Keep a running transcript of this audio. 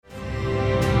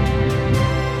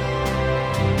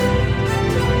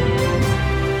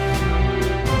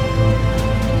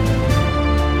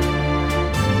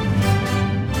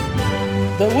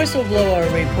Whistleblower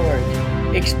Report,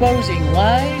 exposing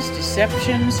lies,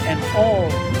 deceptions, and all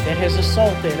that has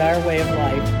assaulted our way of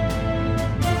life.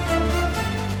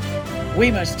 We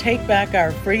must take back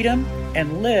our freedom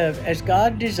and live as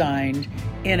God designed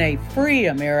in a free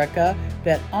America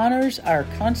that honors our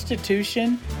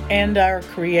Constitution and our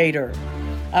Creator.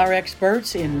 Our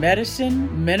experts in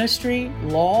medicine, ministry,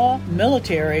 law,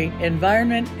 military,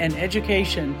 environment, and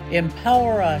education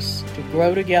empower us to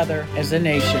grow together as a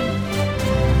nation.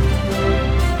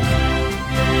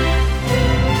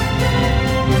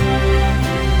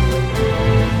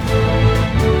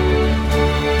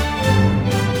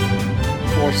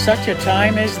 For such a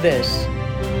time as this,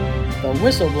 the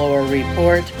Whistleblower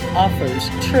Report offers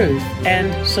truth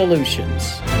and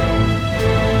solutions.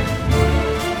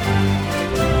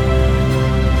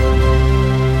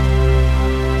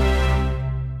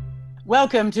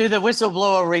 Welcome to the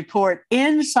Whistleblower Report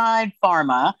Inside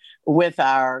Pharma with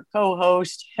our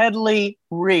co-host Hedley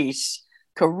Reese,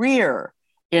 career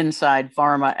Inside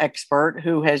Pharma expert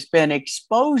who has been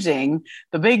exposing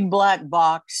the big black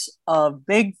box of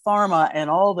big pharma and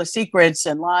all the secrets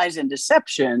and lies and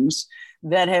deceptions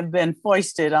that have been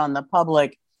foisted on the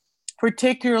public,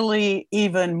 particularly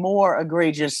even more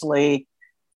egregiously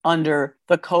under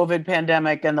the COVID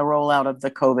pandemic and the rollout of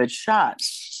the COVID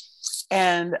shots.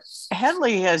 And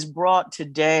Hedley has brought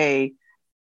today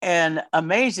an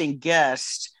amazing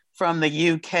guest from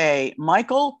the UK,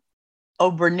 Michael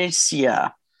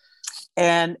Obernicia.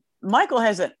 And Michael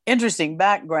has an interesting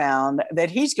background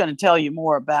that he's going to tell you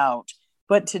more about.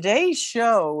 But today's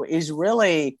show is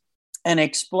really an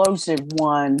explosive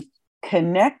one,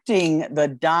 connecting the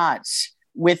dots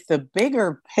with the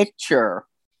bigger picture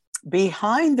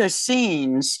behind the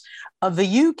scenes of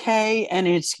the UK and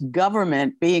its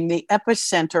government being the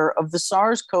epicenter of the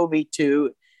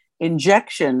SARS-CoV-2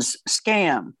 injections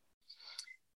scam.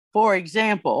 For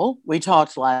example, we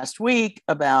talked last week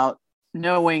about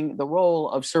knowing the role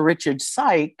of Sir Richard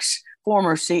Sykes,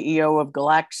 former CEO of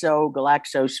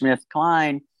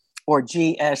GlaxoSmithKline, or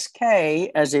GSK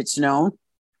as it's known,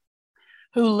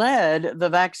 who led the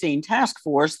vaccine task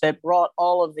force that brought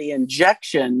all of the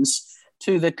injections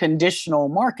to the conditional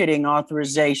marketing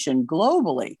authorization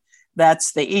globally.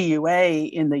 That's the EUA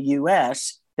in the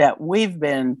US that we've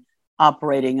been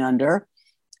operating under.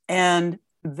 And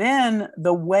then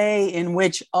the way in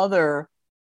which other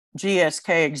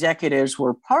GSK executives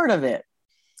were part of it.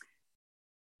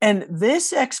 And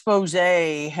this expose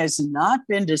has not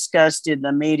been discussed in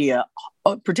the media,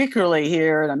 particularly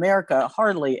here in America,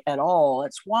 hardly at all.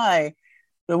 That's why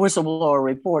the Whistleblower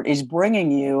Report is bringing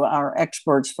you our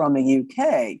experts from the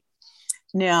UK.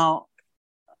 Now,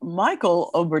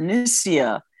 Michael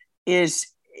Obernicia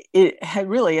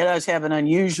really does have an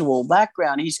unusual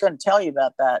background. He's going to tell you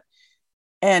about that.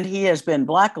 And he has been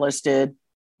blacklisted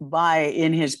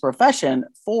in his profession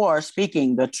for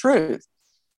speaking the truth.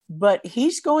 But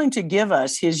he's going to give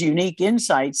us his unique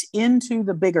insights into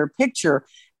the bigger picture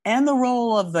and the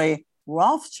role of the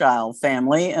Rothchild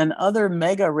family and other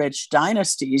mega-rich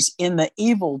dynasties in the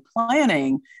evil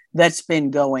planning that's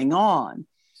been going on.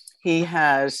 He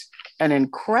has an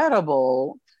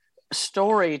incredible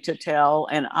story to tell,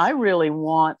 and I really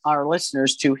want our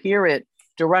listeners to hear it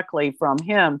directly from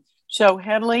him. So,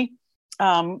 Hedley,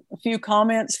 a few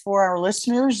comments for our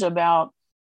listeners about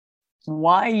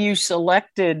why you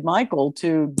selected Michael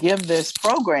to give this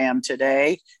program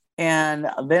today. And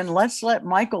then let's let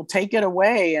Michael take it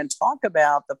away and talk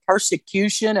about the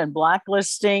persecution and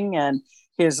blacklisting and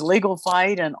his legal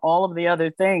fight and all of the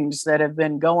other things that have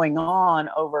been going on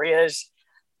over his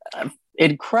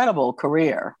incredible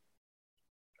career.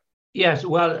 Yes,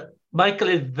 well, Michael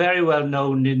is very well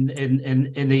known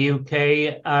in the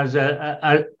UK as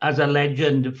a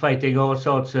legend fighting all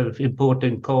sorts of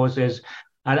important causes.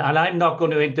 And I'm not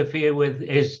going to interfere with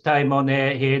his time on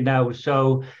air here now.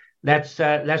 So let's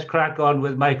crack on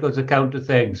with Michael's account of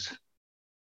things.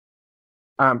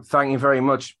 Thank you very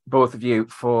much, both of you,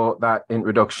 for that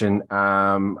introduction.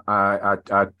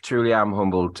 I truly am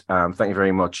humbled. Thank you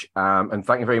very much. And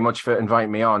thank you very much for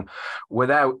inviting me on.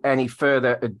 Without any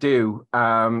further ado,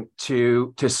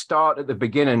 to start at the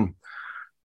beginning,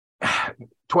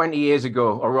 20 years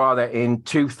ago, or rather in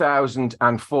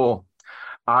 2004,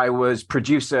 I was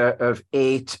producer of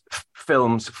 8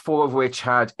 films, 4 of which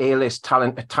had A-list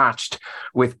talent attached,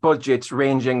 with budgets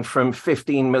ranging from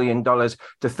 $15 million to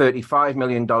 $35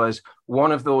 million.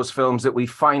 One of those films that we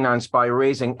financed by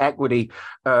raising equity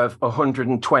of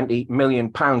 £120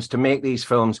 million to make these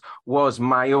films was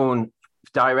my own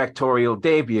directorial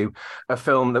debut, a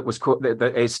film that was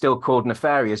that is still called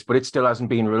Nefarious, but it still hasn't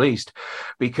been released.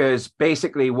 Because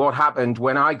basically what happened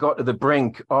when I got to the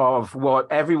brink of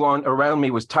what everyone around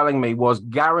me was telling me was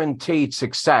guaranteed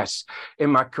success in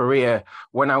my career,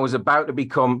 when I was about to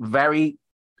become very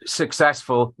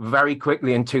successful very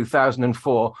quickly in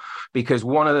 2004, because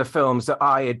one of the films that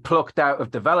I had plucked out of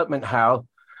development hell,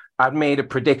 I'd made a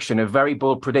prediction, a very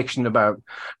bold prediction about.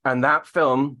 And that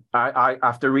film, I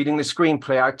after reading the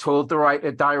screenplay, I told the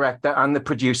writer, director, and the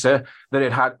producer that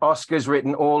it had Oscars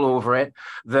written all over it,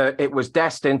 that it was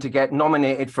destined to get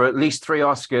nominated for at least 3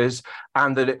 Oscars,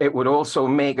 and that it would also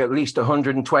make at least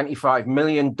 $125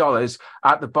 million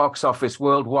at the box office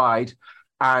worldwide.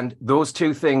 And those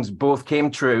 2 things both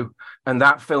came true. And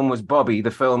that film was Bobby,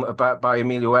 the film by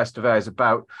Emilio Estevez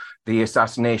about the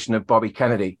assassination of Bobby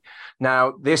Kennedy.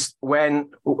 Now, this when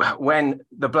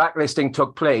the blacklisting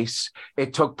took place,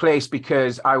 it took place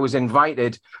because I was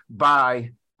invited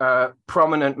by a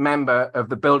prominent member of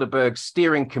the Bilderberg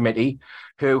steering committee,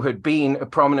 who had been a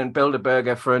prominent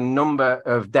Bilderberger for a number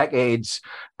of decades,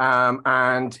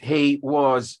 and he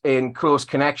was in close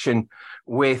connection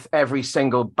with every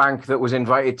single bank that was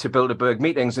invited to Bilderberg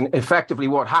meetings. And effectively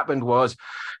what happened was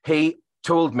he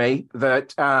told me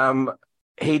that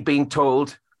he'd been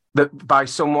told that by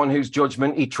someone whose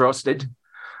judgment he trusted,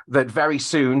 that very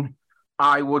soon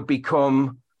I would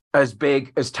become as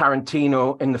big as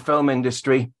Tarantino in the film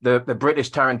industry, the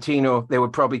British Tarantino, they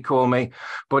would probably call me.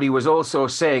 But he was also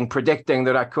predicting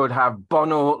that I could have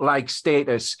Bono-like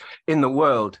status in the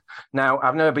world. Now,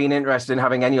 I've never been interested in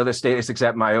having any other status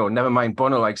except my own, never mind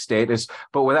Bono-like status.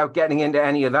 But without getting into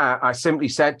any of that, I simply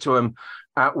said to him,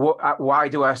 why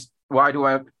do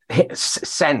I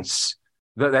sense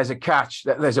that there's a catch,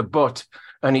 that there's a but?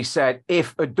 And he said,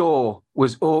 if a door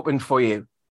was open for you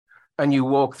and you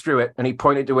walk through it, and he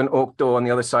pointed to an oak door on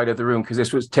the other side of the room, because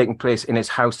this was taking place in his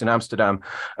house in Amsterdam.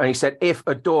 And he said, if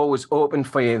a door was open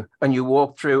for you and you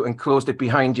walked through and closed it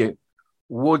behind you,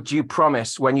 would you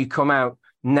promise when you come out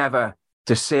never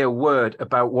to say a word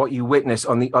about what you witnessed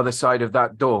on the other side of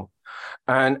that door?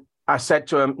 And I said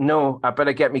to him, no, I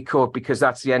better get me coat, because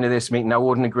that's the end of this meeting. I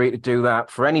wouldn't agree to do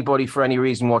that for anybody for any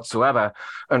reason whatsoever.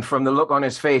 And from the look on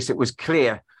his face, it was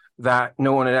clear that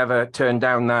no one had ever turned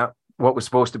down that, what was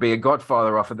supposed to be a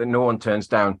Godfather offer that no one turns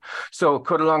down. So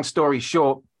cut a long story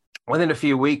short, within a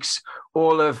few weeks,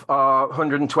 all of our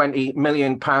 £120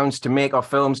 million to make our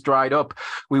films dried up.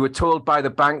 We were told by the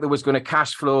bank that was going to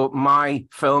cash flow my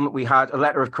film. We had a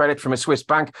letter of credit from a Swiss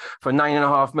bank for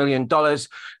 $9.5 million.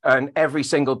 And every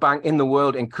single bank in the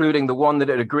world, including the one that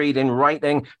had agreed in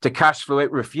writing to cash flow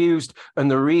it, refused. And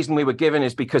the reason we were given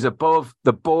is because above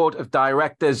the board of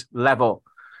directors level,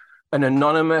 an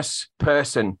anonymous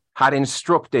person had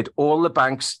instructed all the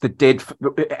banks that did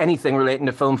anything relating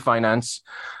to film finance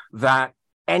that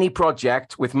any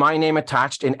project with my name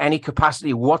attached in any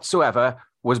capacity whatsoever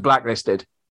was blacklisted.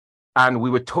 And we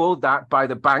were told that by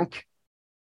the bank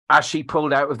as she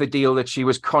pulled out of the deal that she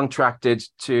was contracted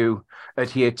to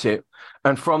adhere to.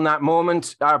 And from that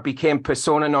moment, I became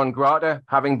persona non grata,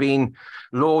 having been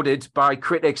lauded by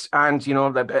critics, and, you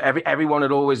know, everyone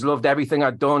had always loved everything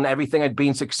I'd done, everything had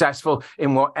been successful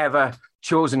in whatever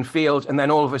chosen field. And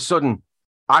then all of a sudden,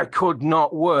 I could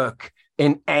not work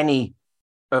in any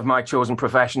of my chosen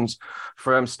professions,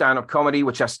 from stand-up comedy,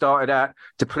 which I started at,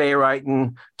 to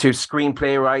playwriting, to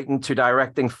screenplay writing, to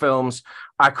directing films.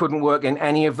 I couldn't work in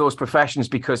any of those professions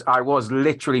because I was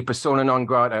literally persona non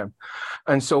grata.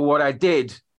 And so what I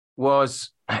did was,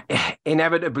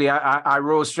 inevitably, I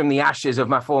rose from the ashes of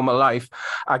my former life.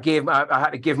 I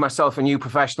had to give myself a new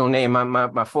professional name.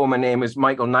 My former name is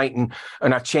Michael Knighton,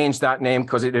 and I changed that name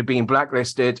because it had been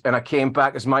blacklisted. And I came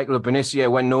back as Michael of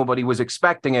Benicia when nobody was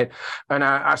expecting it. And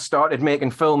I started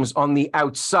making films on the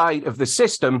outside of the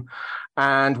system.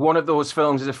 And one of those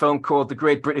films is a film called The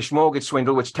Great British Mortgage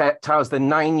Swindle, which tells the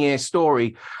 9-year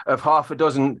story of half a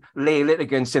dozen lay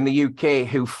litigants in the UK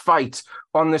who fight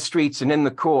on the streets and in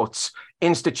the courts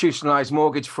institutionalized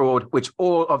mortgage fraud, which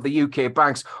all of the UK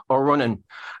banks are running.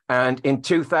 And in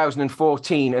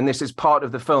 2014, and this is part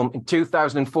of the film, in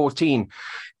 2014,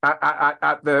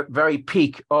 at the very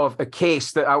peak of a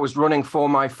case that I was running for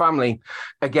my family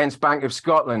against Bank of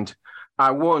Scotland, I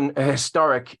won a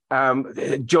historic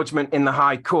judgment in the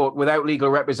High Court without legal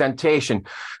representation.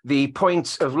 The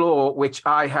points of law which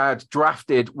I had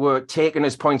drafted were taken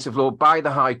as points of law by the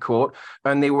High Court,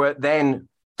 and they were then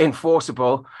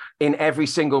enforceable in every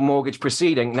single mortgage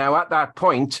proceeding. Now, at that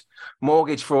point,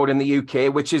 mortgage fraud in the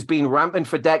UK, which has been rampant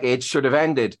for decades, should have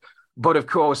ended. But of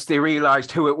course, they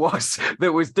realized who it was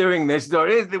that was doing this.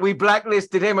 So we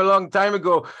blacklisted him a long time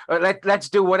ago. Let's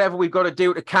do whatever we've got to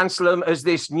do to cancel him as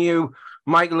this new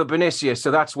Michael Abinisia.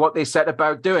 So that's what they set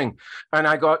about doing. And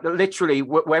I got literally,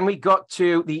 when we got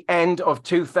to the end of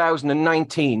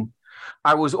 2019,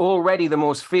 I was already the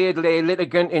most feared lay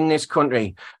litigant in this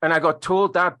country. And I got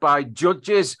told that by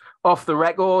judges off the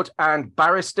record and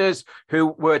barristers who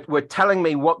were telling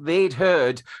me what they'd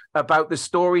heard about the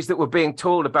stories that were being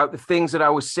told about the things that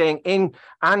I was saying in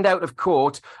and out of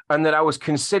court, and that I was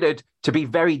considered to be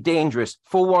very dangerous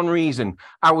for one reason.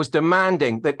 I was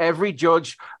demanding that every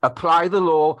judge apply the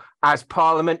law as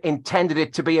Parliament intended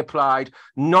it to be applied,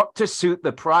 not to suit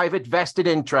the private vested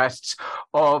interests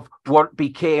of what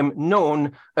became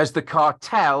known as the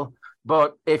cartel.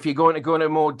 But if you're going to go into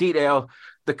more detail,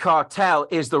 the cartel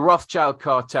is the Rothchild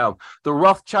cartel. The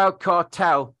Rothchild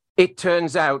cartel, it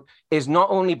turns out, is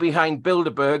not only behind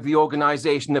Bilderberg, the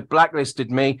organization that blacklisted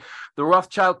me. The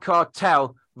Rothschild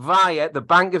cartel, via the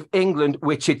Bank of England,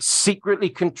 which it secretly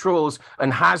controls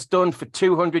and has done for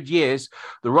 200 years,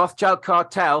 the Rothschild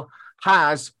cartel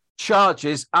has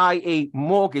charges, i.e.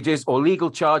 mortgages or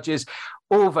legal charges,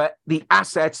 over the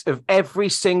assets of every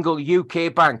single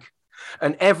UK bank.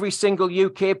 And every single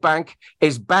UK bank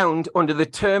is bound under the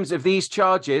terms of these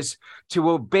charges to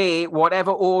obey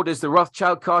whatever orders the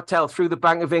Rothschild cartel through the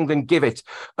Bank of England give it.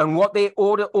 And what they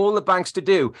order all the banks to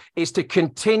do is to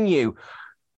continue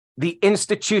the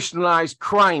institutionalized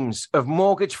crimes of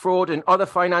mortgage fraud and other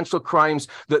financial crimes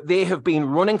that they have been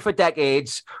running for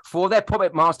decades for their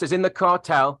puppet masters in the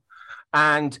cartel.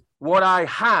 And what I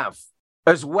have,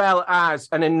 as well as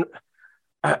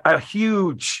a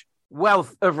huge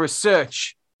wealth of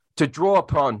research to draw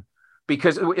upon,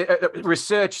 because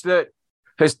research that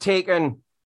has taken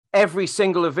every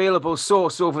single available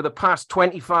source over the past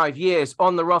 25 years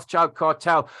on the Rothschild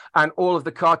cartel and all of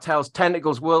the cartel's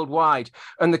tentacles worldwide.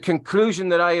 And the conclusion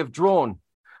that I have drawn,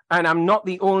 and I'm not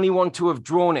the only one to have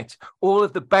drawn it, all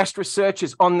of the best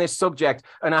researchers on this subject,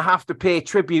 and I have to pay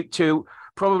tribute to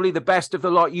probably the best of the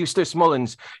lot, Eustace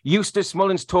Mullins. Eustace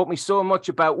Mullins taught me so much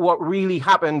about what really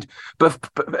happened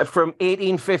from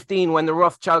 1815, when the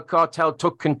Rothschild cartel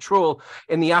took control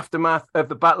in the aftermath of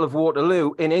the Battle of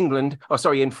Waterloo in England,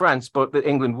 in France, but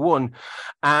England won.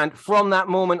 And from that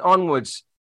moment onwards,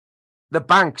 the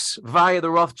banks, via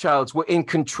the Rothschilds, were in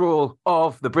control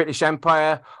of the British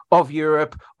Empire, of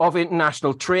Europe, of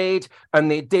international trade,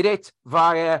 and they did it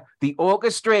via the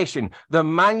orchestration, the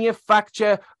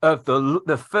manufacture of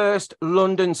the first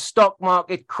London stock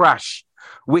market crash,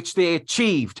 which they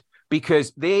achieved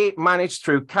because they managed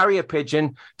through carrier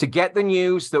pigeon to get the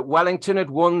news that Wellington had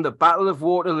won the Battle of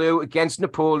Waterloo against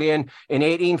Napoleon in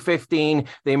 1815.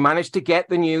 They managed to get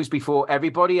the news before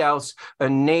everybody else,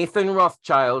 and Nathan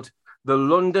Rothschild, the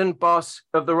London boss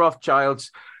of the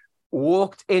Rothschilds,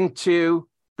 walked into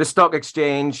the stock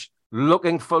exchange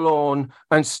looking forlorn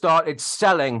and started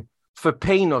selling for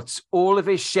peanuts all of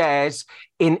his shares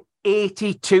in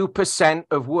 82%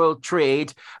 of world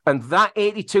trade. And that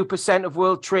 82% of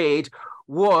world trade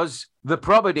was the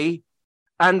property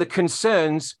and the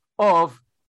concerns of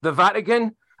the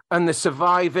Vatican and the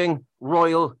surviving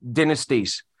royal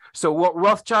dynasties. So what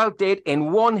Rothschild did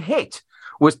in one hit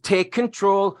was take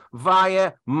control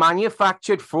via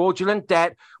manufactured fraudulent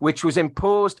debt, which was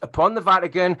imposed upon the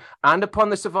Vatican and upon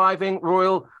the surviving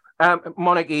royal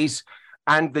monarchies.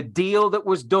 And the deal that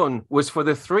was done was for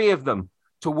the three of them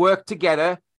to work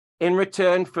together in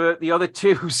return for the other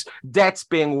two's debts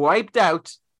being wiped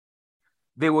out.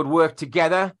 They would work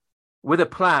together with a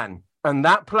plan. And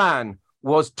that plan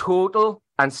was total,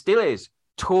 and still is,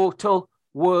 total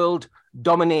world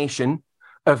domination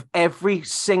of every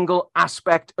single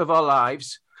aspect of our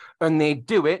lives, and they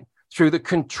do it through the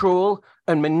control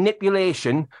and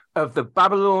manipulation of the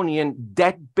Babylonian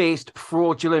debt-based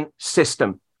fraudulent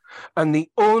system. And the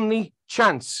only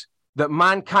chance that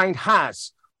mankind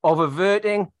has of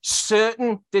averting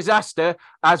certain disaster,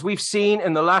 as we've seen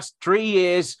in the last 3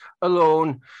 years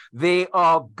alone, they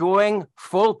are going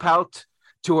full pelt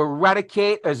to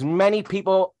eradicate as many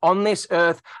people on this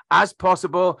earth as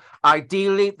possible.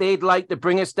 Ideally, they'd like to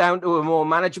bring us down to a more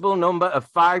manageable number of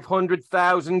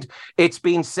 500,000, it's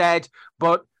been said.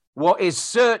 But what is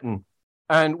certain,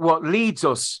 and what leads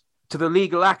us to the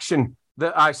legal action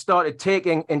that I started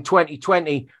taking in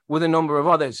 2020 with a number of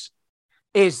others,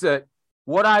 is that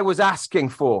what I was asking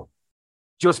for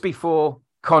just before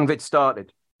COVID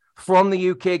started from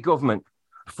the UK government,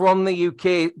 from the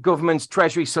UK government's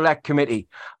Treasury Select Committee,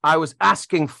 I was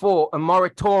asking for a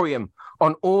moratorium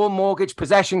on all mortgage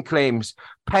possession claims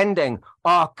pending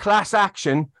our class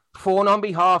action phone on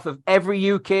behalf of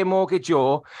every UK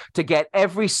mortgagor to get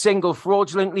every single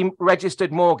fraudulently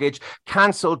registered mortgage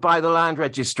cancelled by the land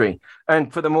registry,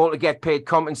 and for them all to get paid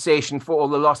compensation for all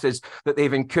the losses that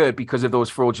they've incurred because of those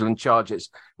fraudulent charges.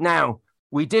 Now,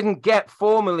 we didn't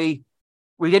formally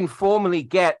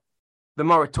get the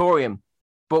moratorium,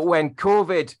 but when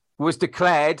COVID was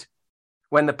declared,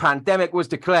 when the pandemic was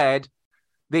declared,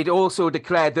 they'd also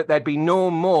declared that there'd be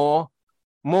no more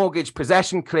mortgage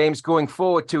possession claims going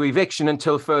forward to eviction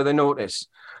until further notice.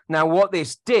 Now, what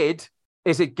this did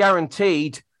is it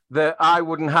guaranteed that I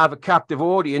wouldn't have a captive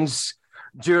audience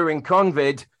during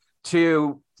COVID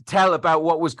to tell about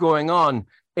what was going on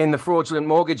in the fraudulent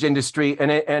mortgage industry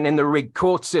and in the rigged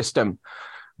court system.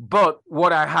 But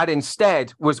what I had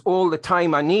instead was all the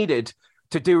time I needed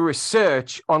to do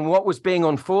research on what was being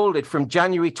unfolded from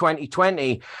January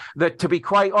 2020 that, to be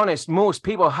quite honest, most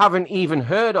people haven't even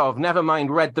heard of, never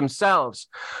mind read themselves.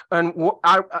 And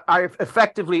I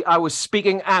was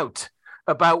speaking out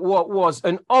about what was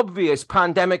an obvious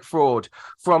pandemic fraud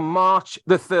from March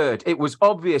the 3rd. It was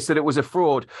obvious that it was a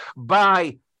fraud.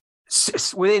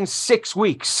 Within 6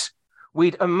 weeks,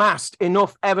 we'd amassed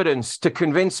enough evidence to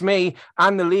convince me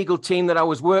and the legal team that I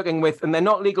was working with, and they're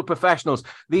not legal professionals.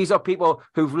 These are people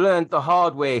who've learned the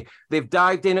hard way. They've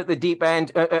dived in at the deep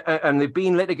end and they've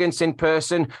been litigants in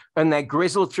person, and they're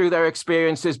grizzled through their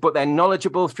experiences, but they're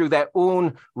knowledgeable through their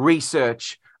own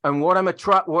research. And what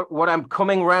I'm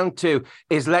coming round to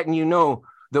is letting you know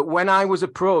that when I was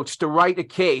approached to write a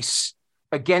case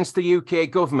against the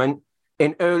UK government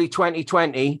in early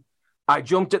 2020, I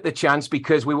jumped at the chance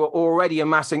because we were already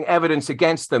amassing evidence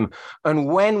against them. And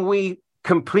when we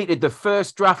completed the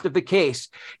first draft of the case,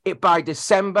 by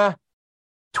December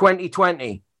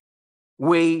 2020,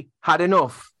 we had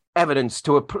enough evidence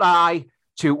to apply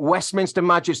to Westminster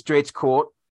Magistrates Court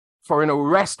for an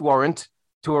arrest warrant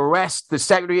to arrest the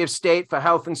Secretary of State for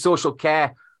Health and Social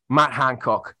Care, Matt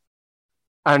Hancock.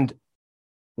 And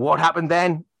what happened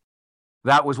then?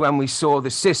 That was when we saw the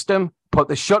system put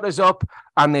the shutters up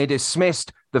and they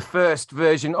dismissed the first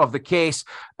version of the case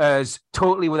as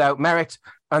totally without merit,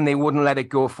 and they wouldn't let it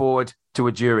go forward to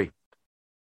a jury.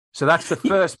 So that's the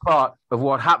first part of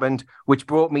what happened, which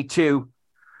brought me to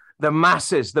the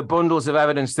masses, the bundles of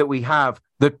evidence that we have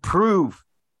that prove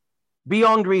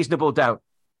beyond reasonable doubt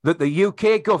that the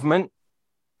UK government,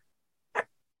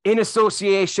 in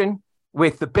association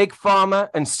with the big pharma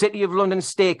and City of London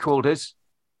stakeholders,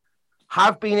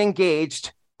 have been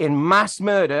engaged in mass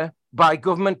murder by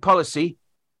government policy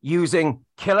using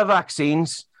killer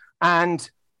vaccines and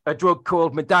a drug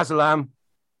called midazolam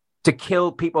to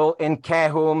kill people in care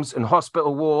homes and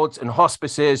hospital wards and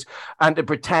hospices, and to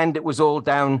pretend it was all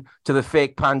down to the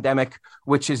fake pandemic,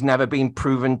 which has never been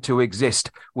proven to exist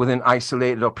with an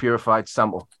isolated or purified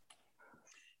sample.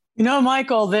 You know,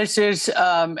 Michael, this is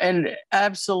and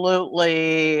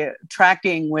absolutely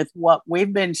tracking with what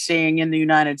we've been seeing in the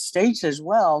United States as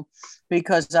well,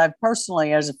 because I've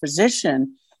personally, as a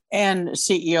physician and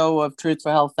CEO of Truth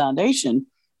for Health Foundation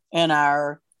and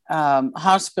our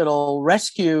hospital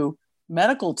rescue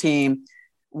medical team,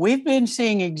 we've been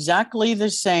seeing exactly the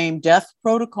same death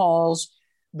protocols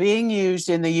being used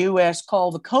in the U.S.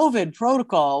 called the COVID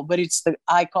protocol, but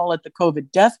I call it the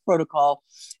COVID death protocol.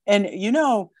 And, you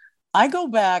know, I go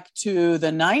back to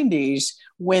the 90s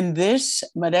when this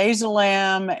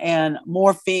midazolam and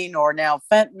morphine, or now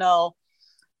fentanyl,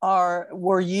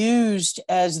 were used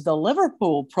as the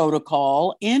Liverpool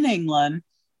protocol in England,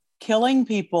 killing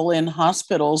people in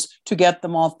hospitals to get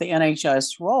them off the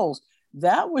NHS rolls.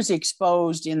 That was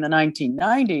exposed in the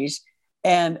 1990s,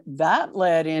 and that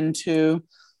led into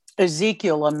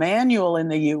Ezekiel Emanuel in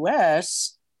the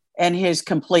US and his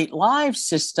Complete Lives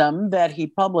system that he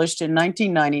published in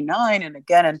 1999 and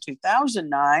again in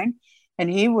 2009. And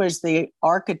he was the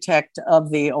architect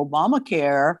of the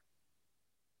Obamacare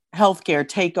healthcare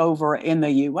takeover in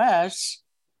the US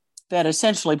that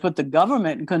essentially put the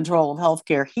government in control of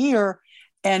healthcare here.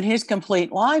 And his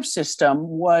Complete Lives system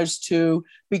was to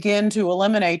begin to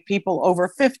eliminate people over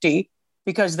 50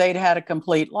 because they'd had a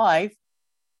complete life,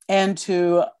 and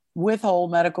to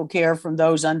withhold medical care from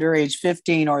those under age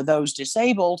 15 or those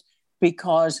disabled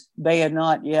because they had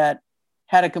not yet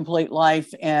had a complete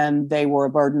life and they were a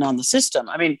burden on the system.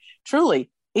 I mean, truly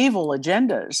evil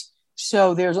agendas.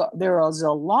 So there is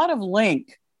a lot of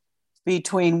link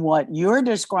between what you're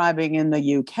describing in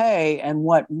the UK and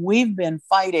what we've been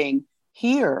fighting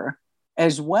here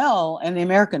as well. And the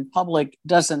American public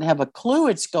doesn't have a clue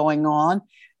it's going on.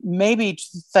 Maybe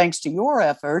thanks to your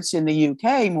efforts in the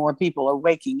UK, more people are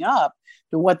waking up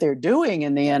to what they're doing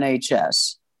in the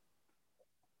NHS.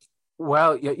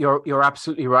 Well, you're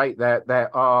absolutely right.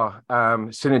 There are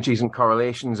synergies and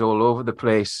correlations all over the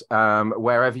place,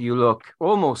 wherever you look,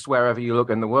 almost wherever you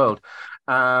look in the world.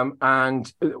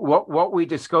 And what we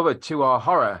discovered, to our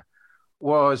horror,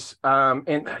 was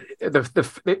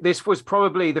this was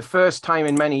probably the first time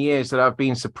in many years that I've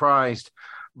been surprised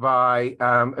by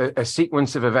a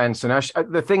sequence of events. And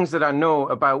the things that I know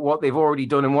about what they've already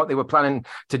done and what they were planning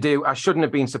to do, I shouldn't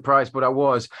have been surprised, but I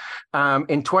was.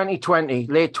 In 2020,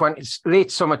 late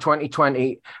summer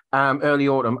 2020, early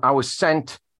autumn, I was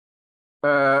sent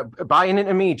by an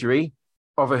intermediary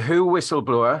of a WHO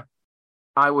whistleblower.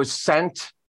 I was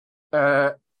sent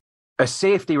a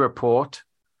safety report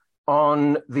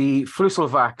on the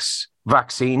Flucelvax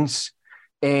vaccines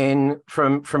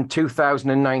from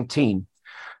 2019.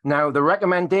 Now, the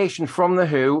recommendation from the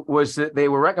WHO was that they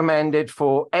were recommended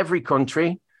for every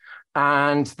country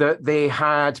and that they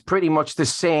had pretty much the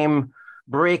same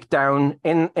breakdown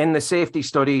in the safety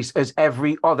studies as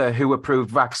every other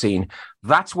WHO-approved vaccine.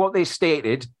 That's what they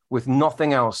stated, with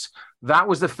nothing else. That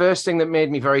was the first thing that made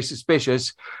me very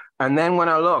suspicious. And then when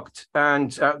I looked,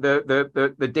 and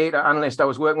the data analyst I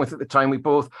was working with at the time, we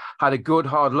both had a good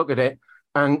hard look at it,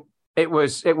 and it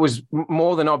was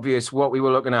more than obvious what we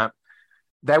were looking at.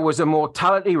 There was a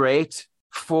mortality rate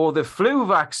for the flu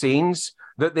vaccines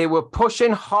that they were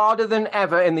pushing harder than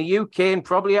ever in the UK and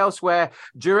probably elsewhere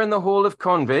during the whole of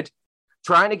COVID,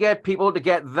 trying to get people to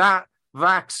get that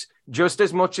vax just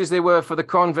as much as they were for the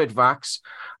COVID vax.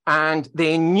 And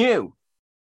they knew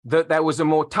that there was a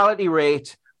mortality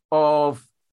rate of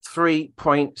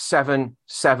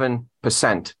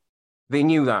 3.77%. They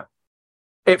knew that.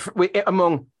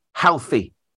 Among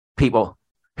healthy people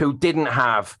who didn't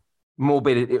have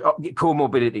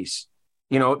comorbidities.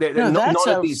 None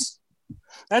of these.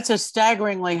 That's a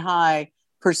staggeringly high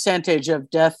percentage of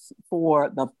death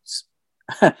for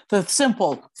the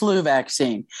simple flu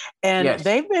vaccine. And yes,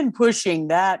 they've been pushing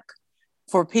that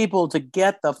for people to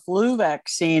get the flu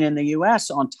vaccine in the US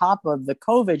on top of the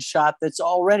COVID shot that's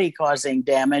already causing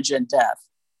damage and death.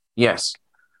 Yes,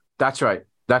 that's right.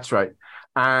 That's right.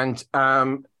 And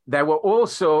there were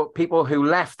also people who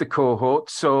left the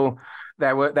cohort. So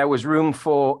there was room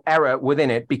for error within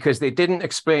it, because they didn't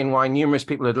explain why numerous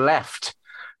people had left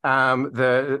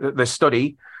the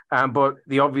study. But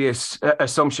the obvious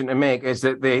assumption to make is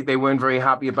that they weren't very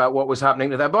happy about what was happening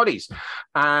to their bodies.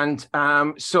 And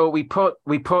so we put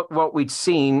what we'd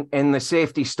seen in the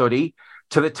safety study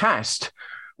to the test.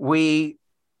 We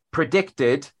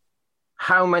predicted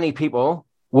how many people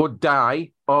would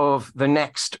die of the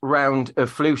next round of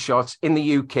flu shots in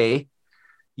the UK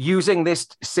using this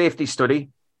safety study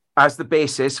as the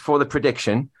basis for the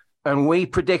prediction. And we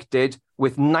predicted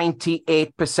with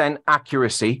 98%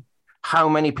 accuracy how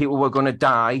many people were going to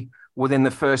die within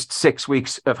the first 6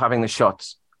 weeks of having the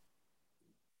shots.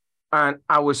 And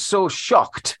I was so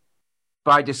shocked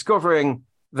by discovering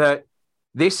that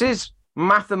this is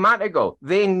mathematical.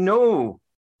 They know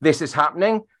this is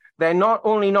happening. They're not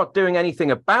only not doing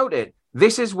anything about it,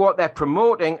 this is what they're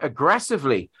promoting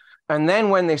aggressively. And then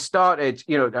when they started,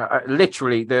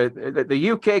 literally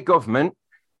the UK government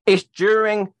is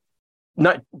during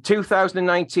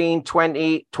 2019,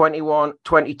 20, 21,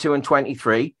 22, and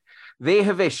 23, they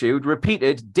have issued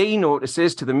repeated D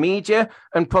notices to the media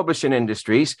and publishing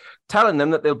industries, telling them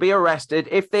that they'll be arrested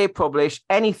if they publish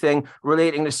anything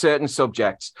relating to certain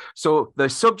subjects. So the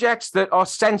subjects that are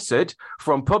censored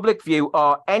from public view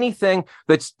are anything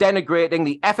that's denigrating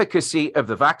the efficacy of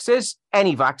the vaxes,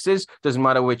 any vaxes, doesn't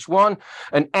matter which one,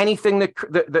 and anything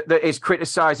that is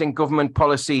criticizing government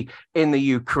policy in the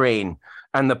Ukraine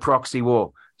and the proxy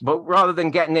war. But rather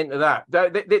than getting into that,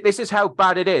 this is how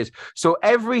bad it is. So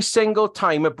every single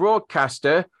time a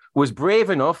broadcaster was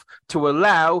brave enough to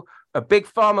allow a big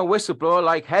pharma whistleblower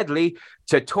like Headley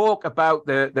to talk about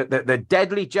the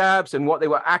deadly jabs and what they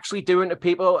were actually doing to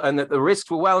people and that the risks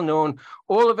were well known,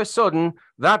 all of a sudden,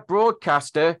 that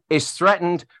broadcaster is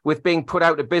threatened with being put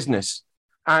out of business.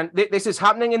 And this is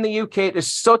happening in the UK to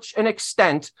such an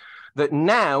extent that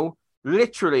now,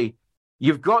 literally,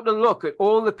 you've got to look at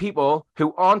all the people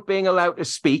who aren't being allowed to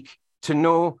speak to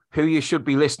know who you should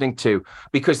be listening to,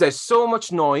 because there's so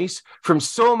much noise from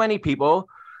so many people,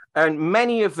 and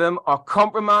many of them are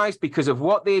compromised because of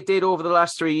what they did over the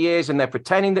last 3 years, and they're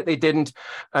pretending that they didn't.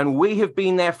 And we have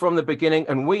been there from the beginning,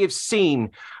 and we have seen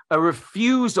a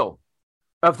refusal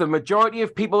of the majority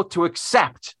of people to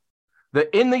accept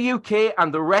that in the UK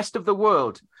and the rest of the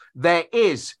world, there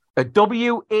is a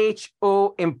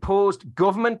WHO-imposed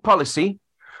government policy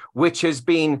which has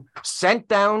been sent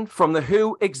down from the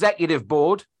WHO Executive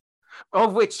Board,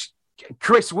 of which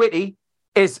Chris Whitty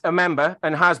is a member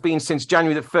and has been since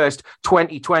January the 1st,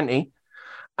 2020.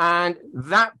 And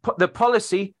that the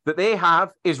policy that they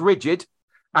have is rigid,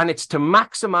 and it's to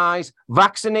maximize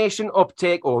vaccination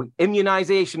uptake or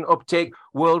immunization uptake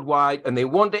worldwide. And they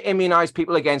want to immunize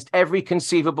people against every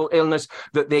conceivable illness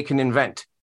that they can invent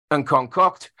and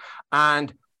concoct.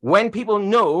 And when people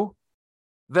know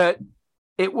that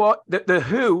the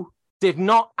WHO did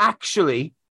not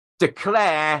actually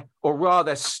declare, or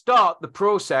rather start the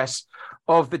process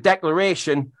of the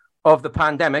declaration of the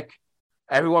pandemic,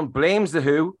 everyone blames the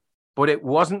WHO, but it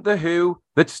wasn't the WHO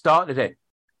that started it.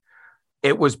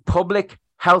 It was Public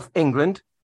Health England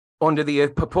under the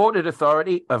purported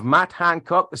authority of Matt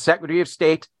Hancock, the Secretary of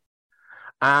State.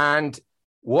 And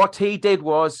what he did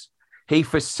was he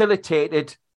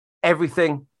facilitated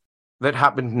everything that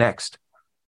happened next.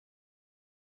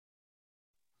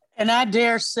 And I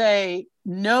dare say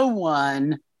no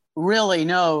one really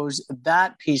knows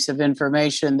that piece of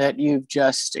information that you've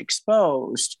just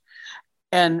exposed,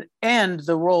 and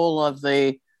the role of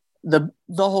the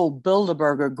whole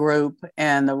Bilderberger group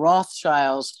and the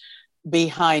Rothschilds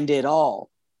behind it all.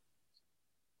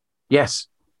 Yes,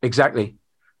 exactly.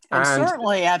 And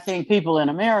certainly I think people in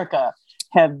America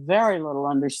have very little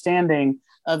understanding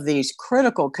of these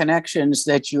critical connections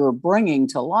that you're bringing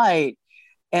to light.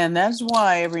 And that's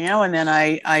why every now and then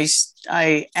I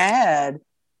add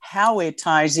how it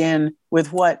ties in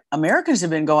with what Americans have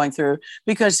been going through,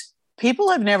 because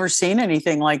people have never seen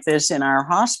anything like this in our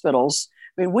hospitals.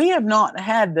 I mean, we have not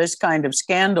had this kind of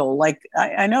scandal. Like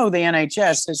I know the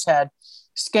NHS has had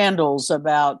scandals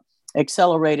about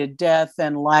accelerated death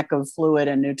and lack of fluid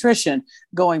and nutrition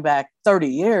going back 30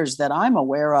 years that I'm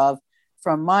aware of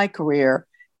from my career.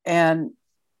 And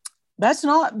that's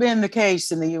not been the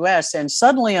case in the US. And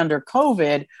suddenly under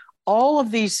COVID, all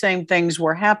of these same things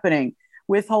were happening: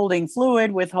 withholding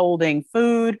fluid, withholding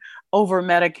food,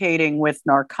 over-medicating with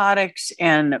narcotics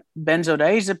and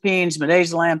benzodiazepines,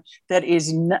 midazolam, that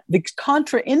is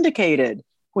contraindicated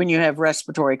when you have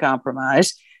respiratory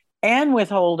compromise, and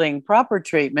withholding proper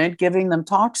treatment, giving them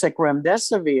toxic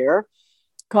remdesivir,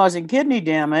 causing kidney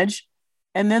damage,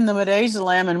 and then the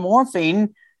midazolam and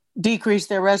morphine decrease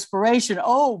their respiration.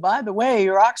 Oh, by the way,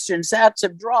 your oxygen sats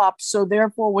have dropped, so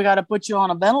therefore we got to put you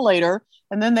on a ventilator.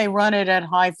 And then they run it at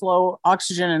high flow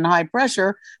oxygen and high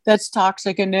pressure. That's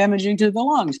toxic and damaging to the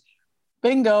lungs.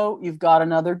 Bingo, you've got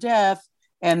another death,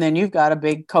 and then you've got a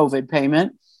big COVID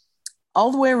payment.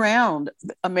 All the way around,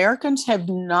 Americans have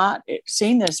not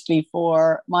seen this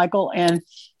before, Michael, and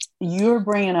you're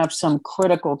bringing up some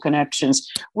critical connections.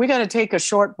 We got to take a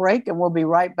short break, and we'll be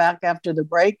right back after the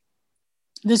break.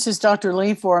 This is Dr.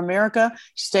 Lee for America.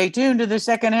 Stay tuned to the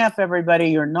second half,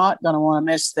 everybody. You're not going to want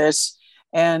to miss this.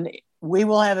 And we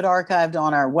will have it archived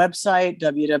on our website,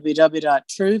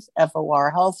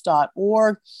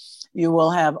 www.truthforhealth.org. You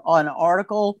will have an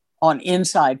article on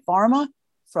Inside Pharma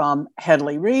from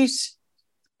Hedley Reese,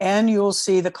 and you'll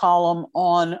see the column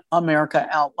on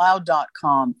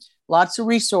AmericaOutloud.com. Lots of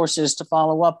resources to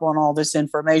follow up on all this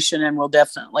information, and we'll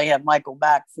definitely have Michael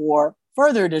back for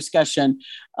further discussion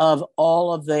of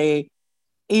all of the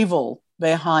evil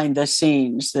behind the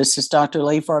scenes. This is Dr.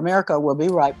 Lee for America. We'll be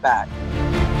right back.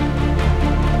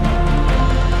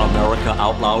 America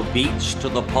Out Loud beats to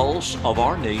the pulse of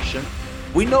our nation.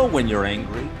 We know when you're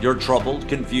angry, you're troubled,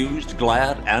 confused,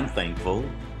 glad, and thankful.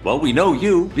 Well, we know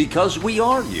you because we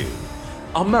are you.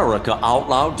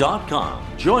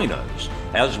 AmericaOutloud.com. Join us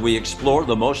as we explore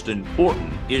the most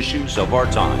important issues of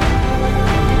our time.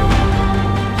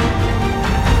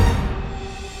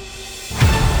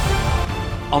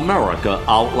 America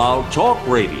Out Loud Talk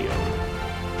Radio.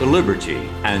 Liberty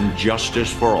and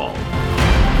justice for all.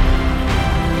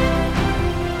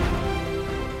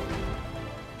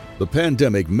 The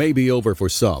pandemic may be over for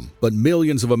some, but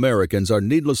millions of Americans are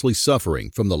needlessly suffering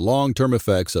from the long-term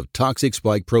effects of toxic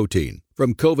spike protein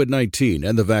from COVID-19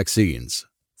 and the vaccines.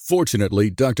 Fortunately,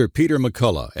 Dr. Peter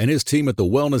McCullough and his team at the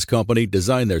Wellness Company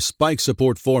designed their spike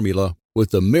support formula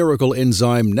with the miracle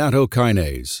enzyme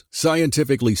nattokinase,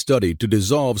 scientifically studied to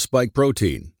dissolve spike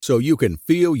protein so you can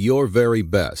feel your very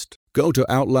best. Go to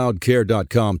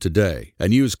OutLoudCare.com today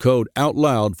and use code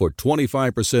OUTLOUD for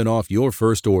 25% off your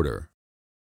first order.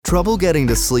 Trouble getting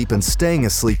to sleep and staying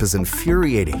asleep is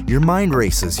infuriating. Your mind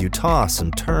races, you toss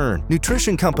and turn.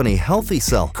 Nutrition company Healthy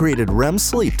Cell created REM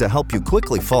sleep to help you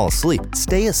quickly fall asleep,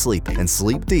 stay asleep, and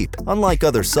sleep deep. Unlike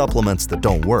other supplements that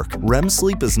don't work, REM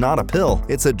sleep is not a pill.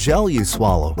 It's a gel you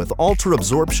swallow with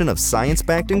ultra-absorption of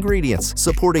science-backed ingredients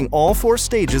supporting all 4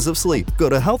 stages of sleep. Go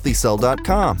to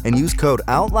HealthyCell.com and use code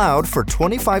OUTLOUD for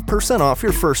 25% off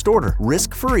your first order.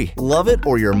 Risk-free. Love it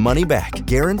or your money back.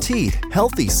 Guaranteed.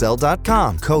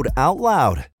 HealthyCell.com. code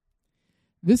OUTLOUD.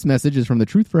 This message is from the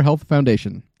Truth for Health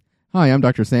Foundation. Hi, I'm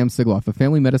Dr. Sam Sigloff, a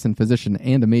family medicine physician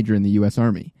and a major in the U.S.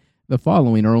 Army. The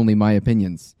following are only my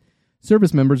opinions.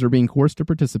 Service members are being forced to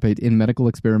participate in medical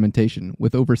experimentation,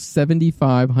 with over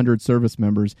 7,500 service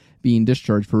members being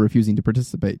discharged for refusing to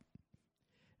participate.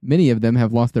 Many of them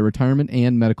have lost their retirement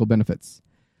and medical benefits.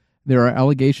 There are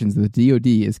allegations that the DoD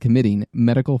is committing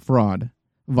medical fraud,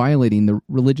 violating the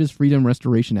Religious Freedom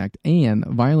Restoration Act, and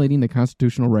violating the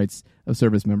constitutional rights of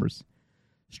service members.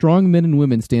 Strong men and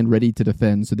women stand ready to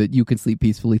defend so that you can sleep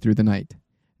peacefully through the night.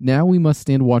 Now we must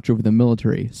stand watch over the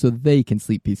military so they can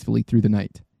sleep peacefully through the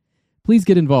night. Please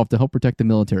get involved to help protect the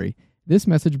military. This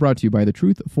message brought to you by the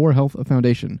Truth for Health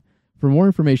Foundation. For more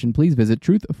information, please visit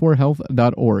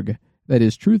truthforhealth.org. That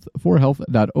is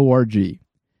truthforhealth.org.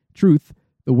 Truth,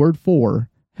 the word for,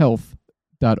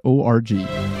 health.org.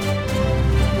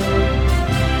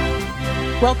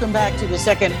 Welcome back to the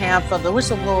second half of the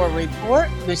Whistleblower Report.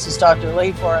 This is Dr.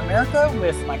 Lee for America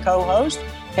with my co-host,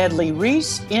 Hedley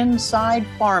Reese, Inside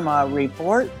Pharma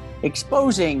Report,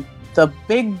 exposing the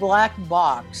big black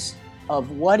box of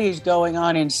what is going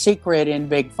on in secret in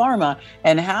Big Pharma,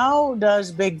 and how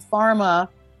does Big Pharma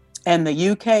and the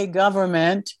UK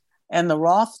government and the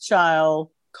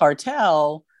Rothchild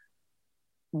cartel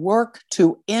work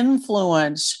to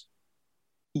influence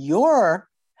your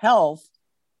health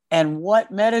and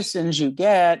what medicines you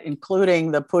get,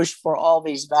 including the push for all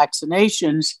these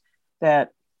vaccinations that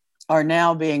are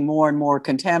now being more and more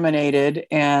contaminated,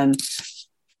 and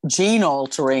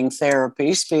gene-altering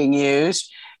therapies being used.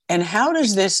 And how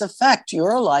does this affect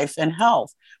your life and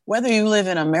health? Whether you live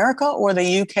in America or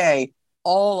the UK,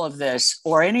 all of this,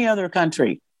 or any other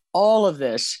country, all of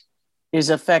this is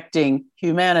affecting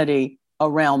humanity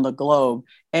around the globe.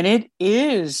 And it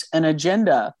is an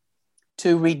agenda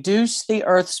to reduce the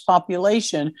Earth's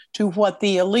population to what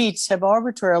the elites have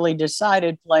arbitrarily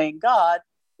decided, playing God,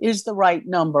 is the right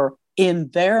number in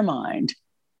their mind,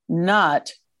 not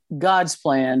God's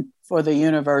plan for the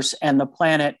universe and the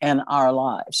planet and our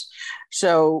lives.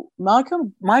 So,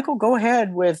 Michael, go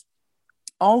ahead with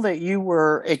all that you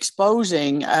were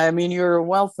exposing. I mean, you're a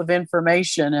wealth of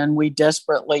information, and we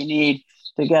desperately need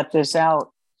to get this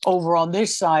out over on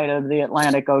this side of the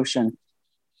Atlantic Ocean.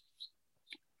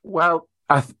 Well,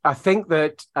 I think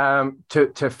that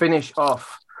to finish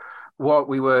off what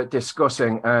we were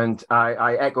discussing, and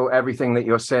I echo everything that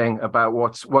you're saying about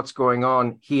what's going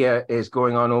on here is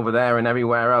going on over there and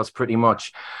everywhere else pretty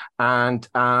much. And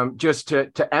just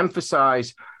to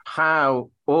emphasize how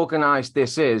organized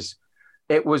this is,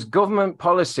 it was government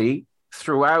policy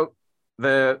throughout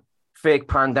the fake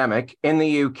pandemic in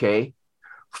the UK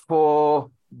for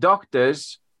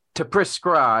doctors to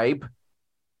prescribe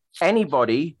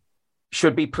anybody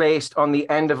should be placed on the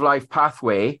end-of-life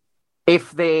pathway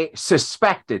if they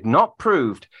suspected, not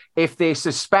proved, if they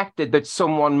suspected that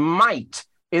someone might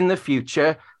in the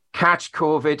future catch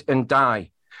COVID and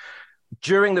die.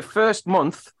 During the first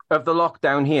month of the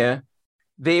lockdown here,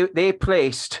 they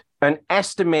placed an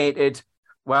estimated,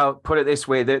 well, put it this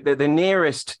way, the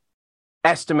nearest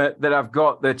estimate that I've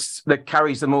got that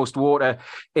carries the most water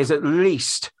is at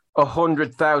least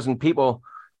 100,000 people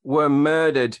were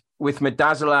murdered with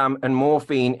midazolam and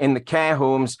morphine in the care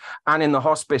homes and in the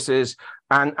hospices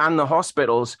and the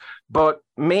hospitals. But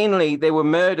mainly they were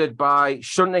murdered by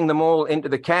shunting them all into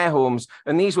the care homes.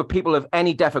 And these were people of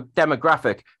any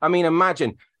demographic. I mean,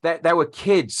 imagine that there were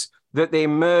kids that they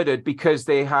murdered because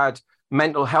they had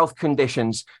mental health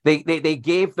conditions. They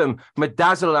gave them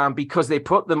midazolam because they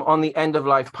put them on the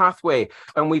end-of-life pathway.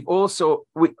 And we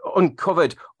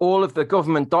uncovered all of the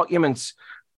government documents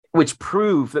which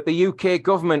prove that the UK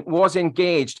government was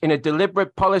engaged in a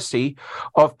deliberate policy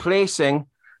of placing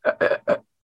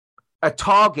a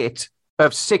target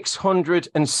of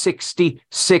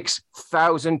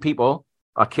 666,000 people,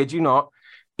 I kid you not,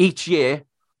 each year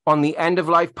on the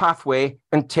end-of-life pathway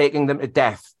and taking them to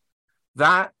death.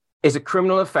 That is a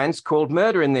criminal offence called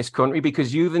murder in this country,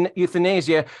 because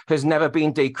euthanasia has never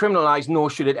been decriminalised, nor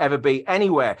should it ever be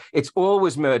anywhere. It's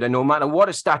always murder, no matter what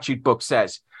a statute book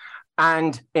says.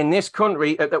 And in this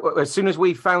country, as soon as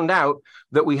we found out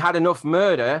that we had enough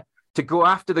murder to go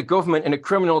after the government in a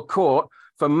criminal court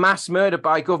for mass murder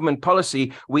by government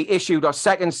policy, we issued our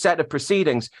second set of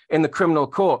proceedings in the criminal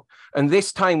court. And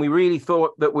this time we really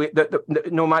thought that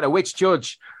no matter which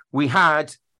judge we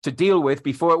had to deal with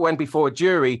before it went before a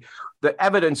jury, the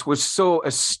evidence was so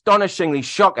astonishingly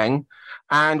shocking.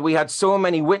 And we had so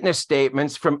many witness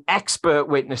statements from expert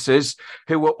witnesses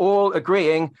who were all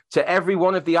agreeing to every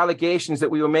one of the allegations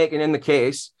that we were making in the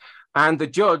case. And the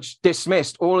judge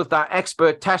dismissed all of that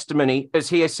expert testimony as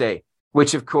hearsay,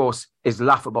 which, of course, is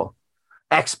laughable.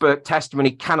 expert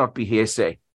testimony cannot be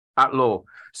hearsay at law.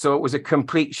 So it was a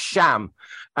complete sham.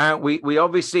 We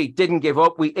obviously didn't give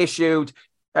up. We issued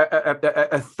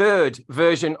a third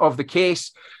version of the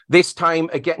case, this time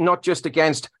again, not just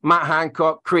against Matt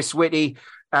Hancock, Chris Whitty,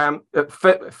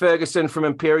 Ferguson from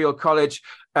Imperial College,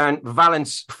 and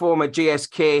Valence, former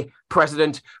GSK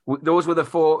president. Those were the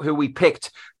four who we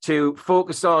picked to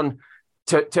focus on,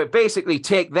 to basically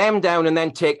take them down and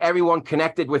then take everyone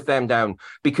connected with them down,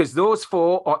 because those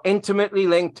four are intimately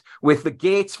linked with the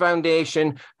Gates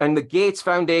Foundation, and the Gates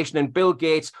Foundation and Bill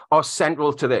Gates are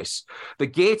central to this. The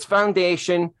Gates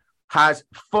Foundation has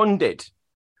funded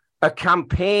a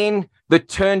campaign that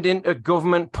turned into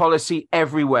government policy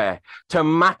everywhere to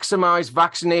maximize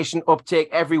vaccination uptake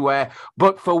everywhere,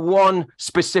 but for one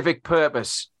specific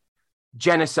purpose: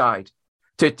 genocide.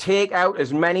 To take out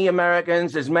as many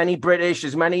Americans, as many British,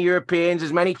 as many Europeans,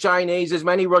 as many Chinese, as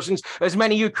many Russians, as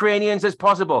many Ukrainians as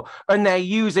possible. And they're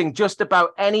using just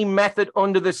about any method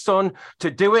under the sun to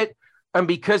do it. And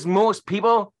because most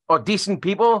people are decent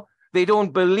people, they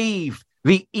don't believe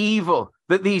the evil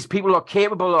that these people are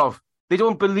capable of. They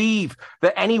don't believe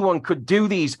that anyone could do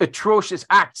these atrocious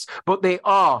acts, but they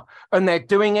are. And they're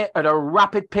doing it at a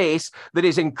rapid pace that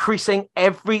is increasing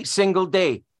every single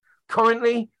day.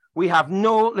 Currently, we have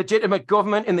no legitimate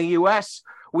government in the US.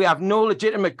 We have no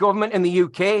legitimate government in the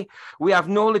UK. We have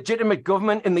no legitimate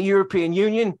government in the European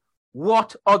Union.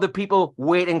 What are the people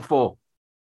waiting for?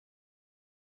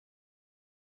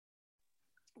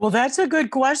 Well, that's a good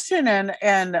question.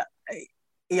 And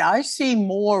yeah, I see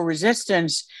more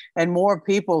resistance and more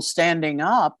people standing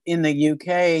up in the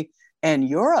UK and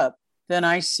Europe than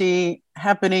I see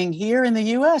happening here in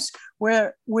the US,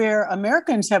 where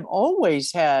Americans have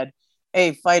always had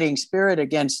a fighting spirit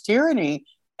against tyranny,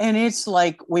 and it's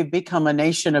like we've become a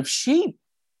nation of sheep.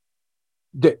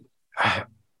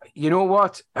 You know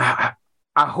what? I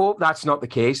hope that's not the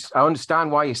case. I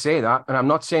understand why you say that, and I'm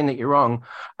not saying that you're wrong.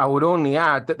 I would only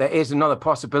add that there is another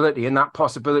possibility, and that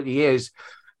possibility is,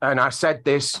 and I said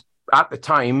this at the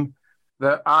time,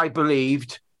 that I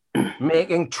believed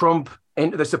making Trump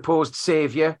into the supposed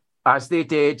savior, as they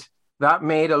did, that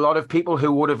made a lot of people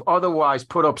who would have otherwise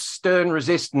put up stern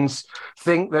resistance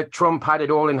think that Trump had it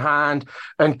all in hand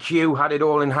and Q had it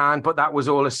all in hand, but that was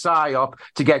all a psyop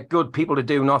to get good people to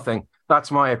do nothing. That's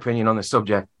my opinion on the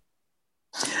subject.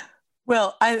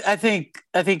 Well, I think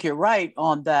you're right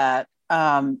on that.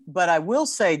 But I will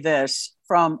say this,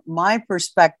 from my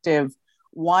perspective,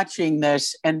 watching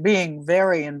this and being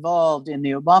very involved in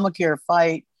the Obamacare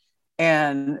fight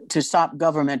and to stop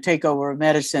government takeover of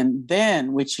medicine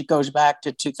then, which goes back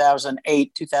to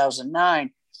 2008,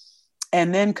 2009,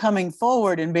 and then coming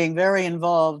forward and being very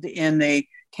involved in the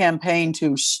campaign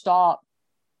to stop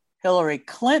Hillary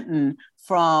Clinton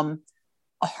from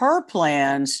her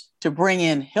plans to bring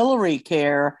in Hillary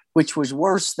Care, which was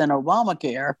worse than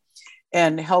Obamacare,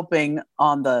 and helping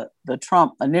on the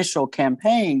Trump initial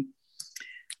campaign.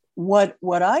 What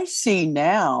I see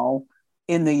now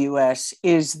in the US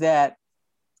is that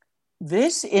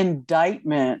this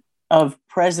indictment of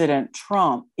President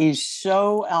Trump is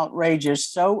so outrageous,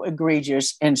 so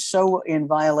egregious, and so in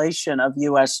violation of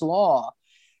US law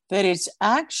that it's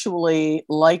actually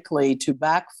likely to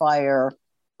backfire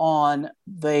on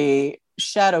the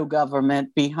shadow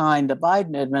government behind the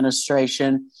Biden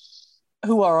administration,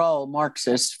 who are all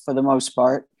Marxists for the most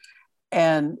part,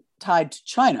 and tied to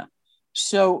China.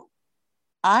 So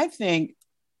I think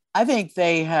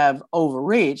they have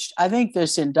overreached. I think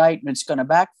this indictment's going to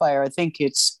backfire. I think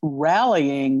it's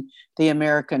rallying the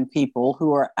American people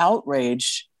who are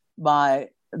outraged by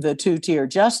the two-tier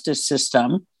justice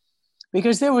system,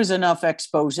 because there was enough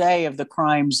expose of the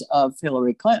crimes of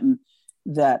Hillary Clinton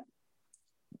that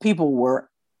people were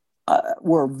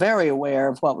very aware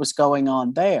of what was going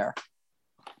on there.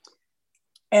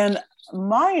 And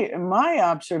my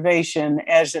observation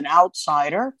as an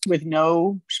outsider with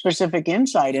no specific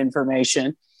inside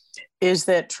information is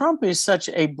that Trump is such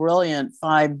a brilliant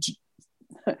 5D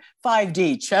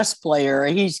chess player.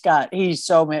 He's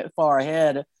so far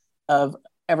ahead of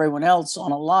everyone else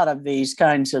on a lot of these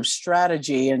kinds of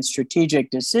strategy and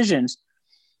strategic decisions.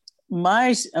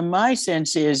 My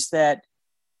sense is that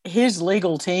his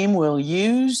legal team will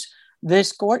use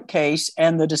this court case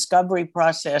and the discovery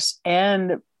process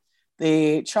and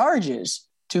the charges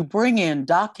to bring in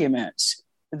documents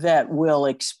that will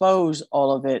expose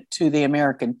all of it to the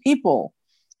American people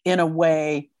in a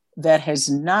way that has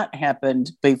not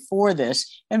happened before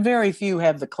this, and very few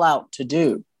have the clout to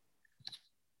do.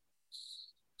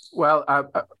 Well,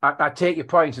 I take your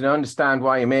point and I understand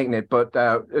why you're making it, but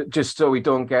just so we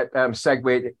don't get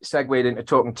segued into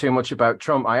talking too much about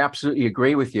Trump, I absolutely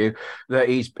agree with you that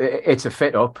it's a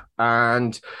fit up,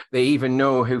 and they even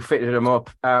know who fitted him up.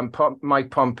 Mike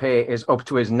Pompeo is up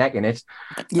to his neck in it.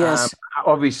 Yes.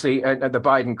 Obviously, the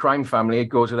Biden crime family, it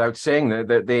goes without saying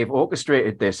that they've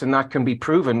orchestrated this, and that can be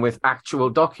proven with actual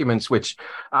documents, which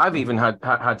I've even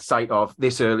had sight of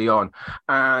this early on.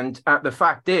 And the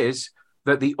fact is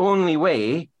that the only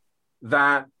way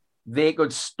that they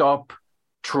could stop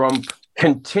Trump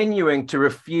continuing to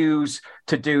refuse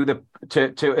to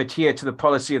to adhere to the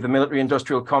policy of the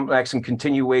military-industrial complex and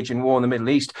continue waging war in the Middle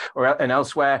East and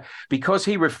elsewhere, because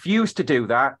he refused to do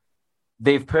that,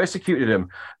 they've persecuted him.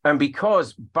 And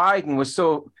because Biden was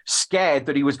so scared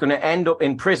that he was going to end up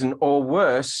in prison or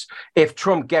worse if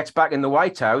Trump gets back in the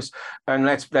White House, and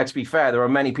let's be fair, there are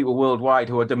many people worldwide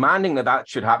who are demanding that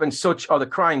should happen. Such are the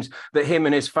crimes that him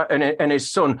and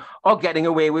his son are getting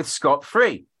away with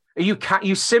scot-free.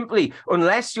 You simply,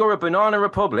 unless you're a banana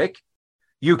republic,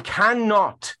 you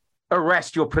cannot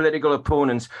arrest your political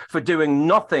opponents for doing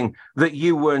nothing that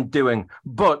you weren't doing.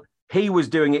 But he was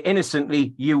doing it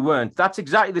innocently, you weren't. That's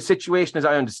exactly the situation as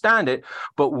I understand it.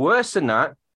 But worse than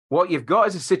that, what you've got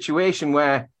is a situation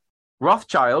where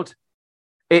Rothchild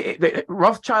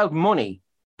money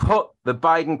put the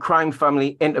Biden crime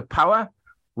family into power.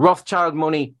 Rothschild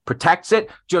money protects it,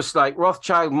 just like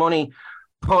Rothschild money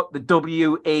put the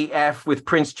WEF with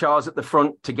Prince Charles at the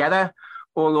front together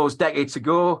all those decades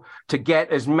ago to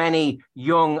get as many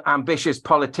young, ambitious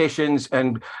politicians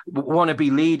and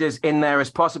wannabe leaders in there as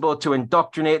possible to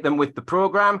indoctrinate them with the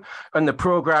program. And the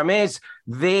program is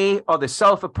they are the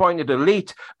self-appointed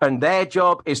elite, and their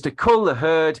job is to cull the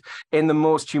herd in the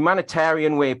most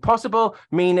humanitarian way possible,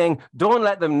 meaning don't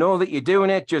let them know that you're doing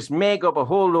it, just make up a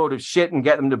whole load of shit and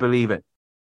get them to believe it.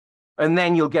 And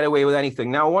then you'll get away with anything.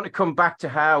 Now, I want to come back to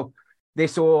how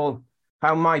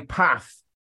my path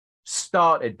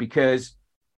started, because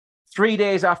 3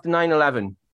 days after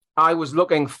 9/11, I was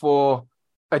looking for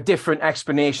a different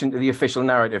explanation to the official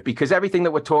narrative, because everything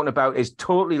that we're talking about is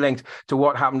totally linked to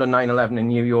what happened on 9/11 in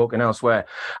New York and elsewhere.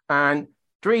 And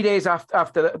 3 days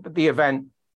after the event,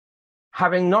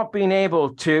 having not been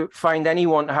able to find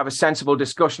anyone to have a sensible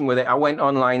discussion with it, I went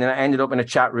online and I ended up in a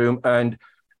chat room, and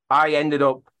I ended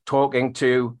up talking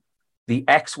to the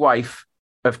ex-wife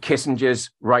of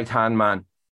Kissinger's right-hand man,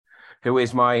 who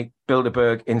is my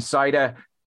Bilderberg insider.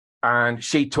 And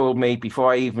she told me,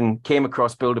 before I even came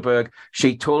across Bilderberg,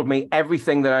 she told me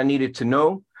everything that I needed to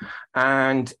know.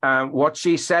 And what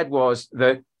she said was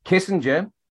that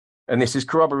Kissinger, and this is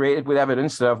corroborated with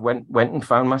evidence that I've went and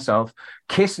found myself,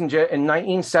 Kissinger in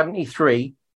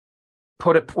 1973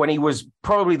 when he was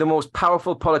probably the most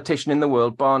powerful politician in the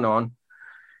world, bar none,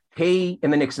 he,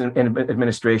 in the Nixon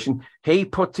administration, he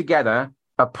put together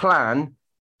a plan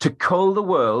to cull the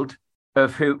world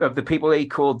of the people he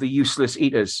called the useless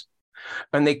eaters.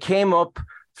 And they came up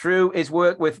through his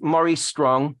work with Maurice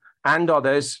Strong and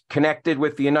others connected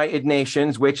with the United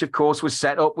Nations, which of course was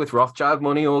set up with Rothschild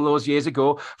money all those years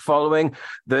ago, following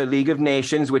the League of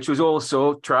Nations, which was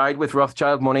also tried with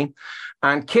Rothschild money.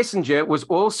 And Kissinger was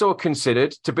also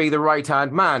considered to be the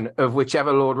right-hand man of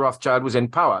whichever Lord Rothschild was in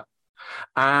power.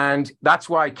 And that's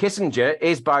why Kissinger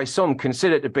is by some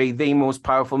considered to be the most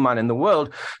powerful man in the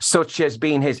world, such as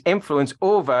being his influence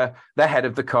over the head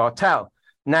of the cartel.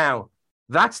 Now,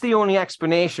 that's the only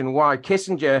explanation why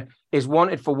Kissinger is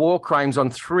wanted for war crimes on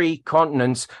 3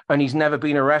 continents and he's never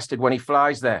been arrested when he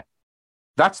flies there.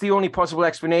 That's the only possible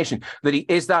explanation, that he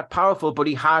is that powerful, but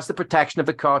he has the protection of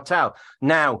the cartel.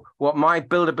 Now, what my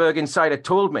Bilderberg insider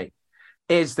told me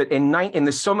is that in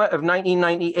the summer of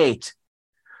 1998,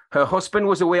 her husband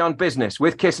was away on business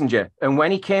with Kissinger, and when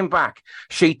he came back,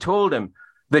 she told him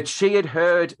that she had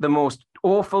heard the most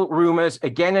awful rumors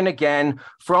again and again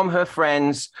from her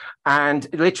friends, and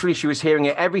literally she was hearing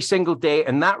it every single day.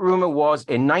 And that rumor was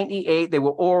in 98, they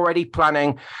were already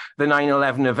planning the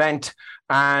 9/11 event,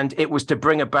 and it was to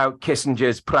bring about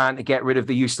Kissinger's plan to get rid of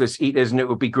the useless eaters, and it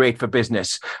would be great for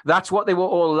business. That's what they were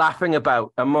all laughing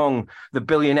about among the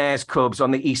billionaires clubs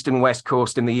on the East and West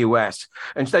Coast in the US.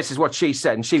 And this is what she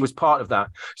said, and she was part of that.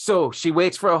 So she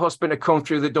waits for her husband to come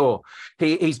through the door.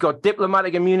 He's got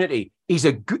diplomatic immunity. He's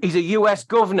a US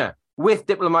governor with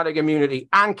diplomatic immunity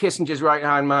and Kissinger's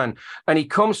right-hand man. And he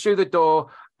comes through the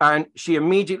door, and she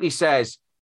immediately says,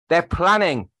 they're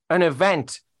planning an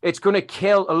event. It's going to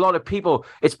kill a lot of people.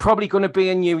 It's probably going to be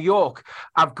in New York.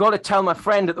 I've got to tell my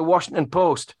friend at the Washington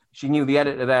Post. She knew the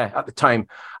editor there at the time.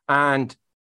 And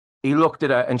he looked at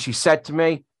her, and she said to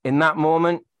me, in that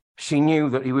moment, she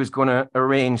knew that he was going to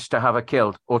arrange to have her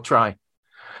killed or try.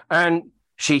 And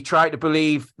She tried to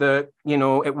believe that,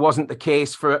 it wasn't the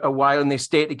case for a while, and they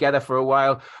stayed together for a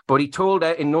while. But he told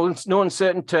her in no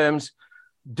uncertain terms,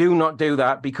 do not do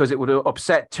that because it would have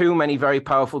upset too many very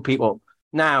powerful people.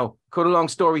 Now, cut a long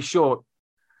story short,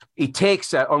 he takes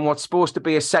her on what's supposed to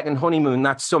be a second honeymoon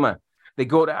that summer. They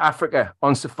go to Africa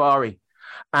on safari,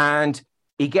 and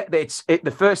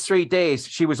the first 3 days,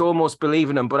 she was almost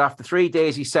believing him. But after 3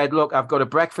 days, he said, look, I've got a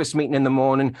breakfast meeting in the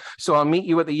morning, so I'll meet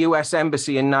you at the US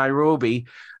Embassy in Nairobi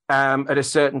at a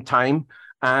certain time.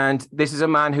 And this is a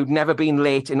man who'd never been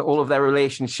late in all of their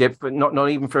relationship, but not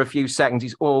even for a few seconds.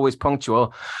 He's always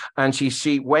punctual. And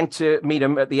she went to meet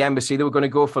him at the embassy. They were going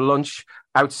to go for lunch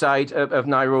outside of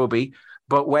Nairobi.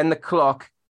 But when the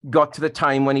clock got to the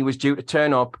time when he was due to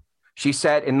turn up, she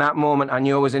said, in that moment, I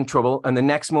knew I was in trouble. And the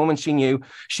next moment she knew,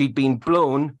 she'd been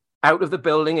blown out of the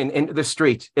building and into the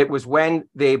street. It was when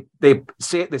the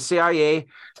CIA,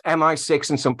 MI6,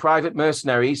 and some private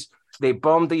mercenaries, they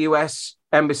bombed the US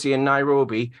embassy in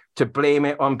Nairobi to blame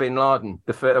it on bin Laden.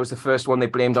 That was the first one they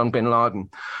blamed on bin Laden,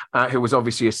 who was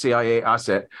obviously a CIA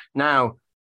asset. Now,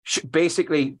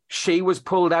 she was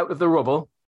pulled out of the rubble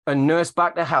and nursed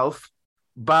back to health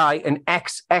by an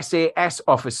ex-SAS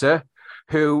officer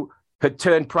who had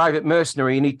turned private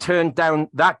mercenary, and he turned down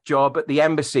that job at the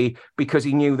embassy because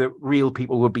he knew that real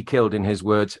people would be killed, in his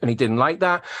words, and he didn't like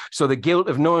that. So the guilt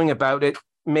of knowing about it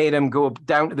made him go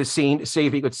down to the scene to see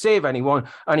if he could save anyone,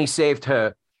 and he saved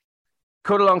her.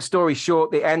 Cut a long story short,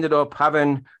 they ended up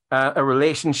having a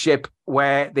relationship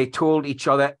where they told each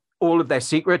other all of their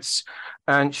secrets,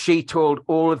 and she told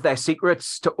all of their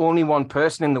secrets to only one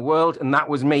person in the world, and that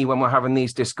was me when we're having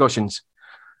these discussions.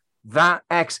 That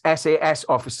ex-SAS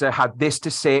officer had this to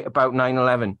say about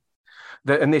 9/11.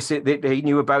 He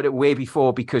knew about it way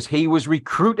before, because he was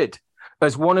recruited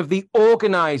as one of the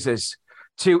organizers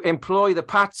to employ the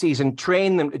patsies and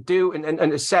train them to do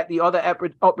and to set the other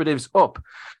operatives up.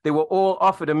 They were all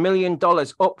offered $1 million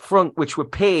up front, which were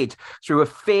paid through a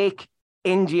fake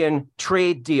Indian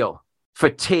trade deal for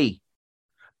tea.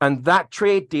 And that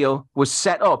trade deal was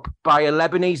set up by a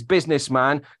Lebanese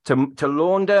businessman to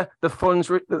launder the funds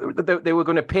that they were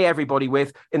going to pay everybody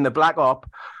with in the black op.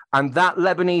 And that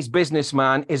Lebanese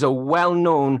businessman is a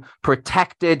well-known,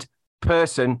 protected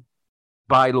person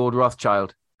by Lord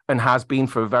Rothschild, and has been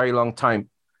for a very long time.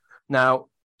 Now,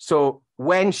 so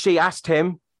when she asked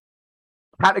him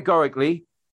categorically,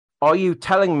 are you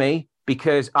telling me,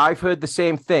 because I've heard the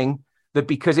same thing, that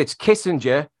because it's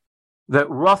Kissinger, that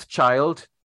Rothschild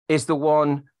is the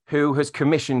one who has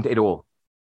commissioned it all?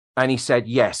 And he said,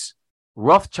 yes,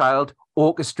 Rothschild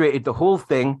orchestrated the whole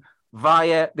thing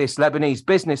via this Lebanese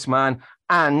businessman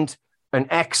and an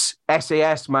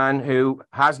ex-SAS man who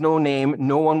has no name.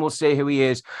 No one will say who he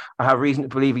is. I have reason to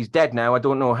believe he's dead now. I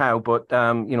don't know how, but,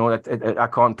 I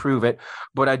can't prove it.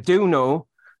 But I do know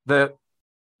that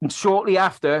shortly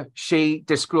after she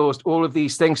disclosed all of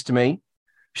these things to me,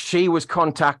 she was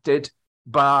contacted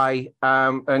by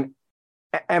an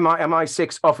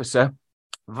MI6 officer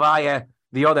via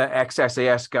the other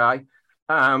ex-SAS guy.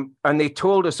 And they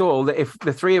told us all that if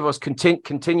the three of us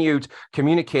continued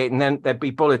communicating, then there'd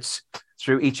be bullets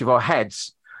through each of our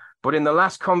heads. But in the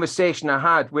last conversation I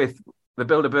had with the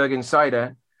Bilderberg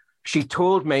insider, she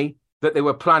told me that they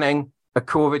were planning a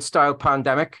COVID-style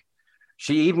pandemic.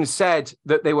 She even said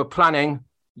that they were planning,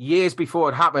 years before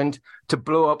it happened, to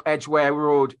blow up Edgware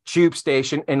Road tube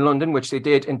station in London, which they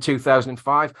did in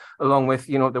 2005, along with,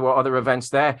 there were other events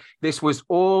there. This was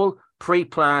all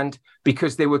pre-planned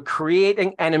because they were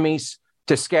creating enemies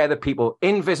to scare the people,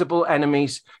 invisible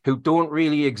enemies who don't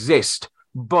really exist,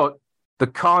 but the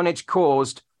carnage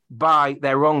caused by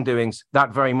their wrongdoings,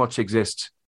 that very much exists.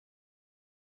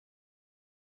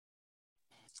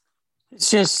 It's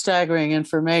just staggering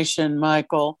information,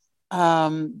 Michael.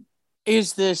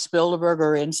 Is this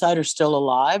Bilderberger insider still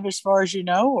alive, as far as you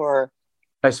know, or?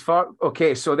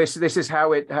 So this is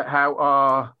how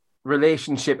our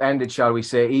relationship ended, shall we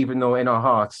say, even though in our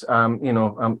hearts,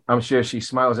 I'm sure she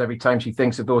smiles every time she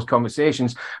thinks of those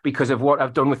conversations because of what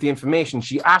I've done with the information.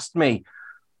 She asked me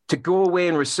to go away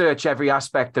and research every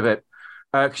aspect of it.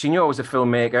 She knew I was a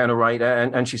filmmaker and a writer.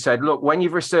 And she said, look, when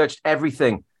you've researched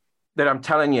everything that I'm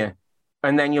telling you,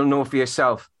 and then you'll know for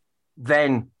yourself,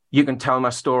 then you can tell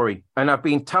my story. And I've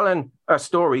been telling a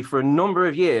story for a number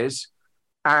of years,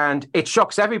 and it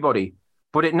shocks everybody,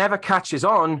 but it never catches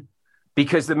on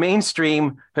because the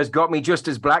mainstream has got me just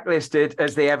as blacklisted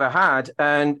as they ever had.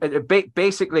 And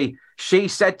basically, she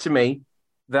said to me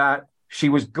that she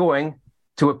was going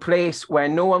to a place where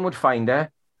no one would find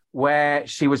her, where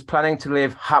she was planning to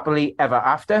live happily ever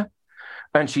after.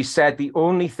 And she said the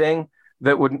only thing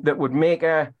that would make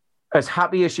her as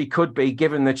happy as she could be,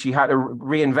 given that she had to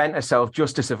reinvent herself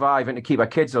just to survive and to keep her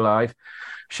kids alive.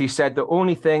 She said the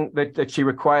only thing that she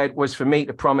required was for me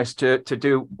to promise to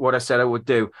do what I said I would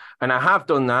do. And I have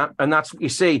done that. And that's what you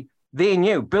see. They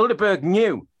knew. Bilderberg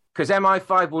knew, because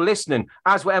MI5 were listening,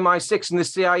 as were MI6 and the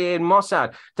CIA and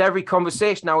Mossad, to every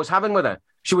conversation I was having with her.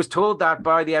 She was told that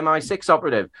by the MI6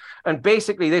 operative. And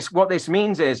basically, what this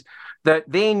means is that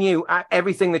they knew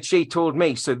everything that she told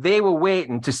me. So they were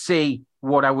waiting to see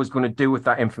what I was going to do with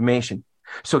that information.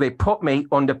 So they put me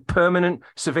under permanent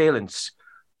surveillance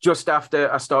just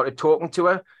after I started talking to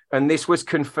her. And this was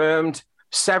confirmed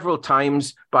several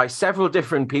times by several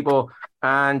different people.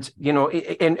 And, you know,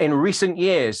 in recent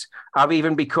years, I've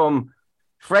even become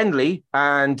friendly,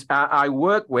 and I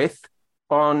work with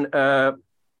on a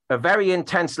very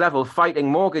intense level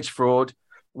fighting mortgage fraud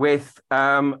with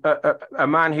a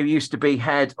man who used to be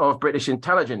head of British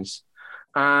intelligence.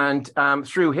 And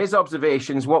through his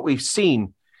observations, what we've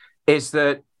seen is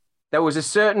that there was a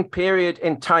certain period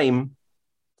in time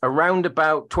around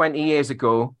about 20 years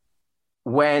ago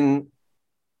when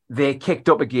they kicked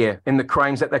up a gear in the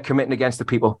crimes that they're committing against the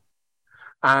people.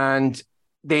 And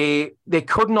they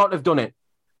could not have done it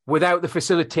without the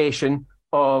facilitation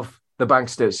of the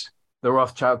banksters, the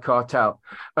Rothschild cartel.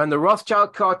 And the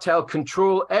Rothschild cartel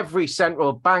control every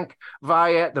central bank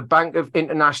via the Bank of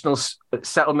International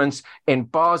Settlements in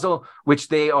Basel, which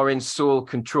they are in sole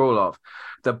control of.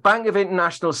 The Bank of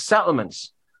International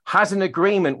Settlements has an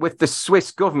agreement with the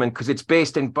Swiss government because it's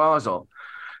based in Basel.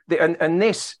 And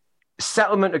this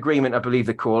settlement agreement, I believe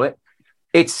they call it,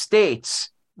 it states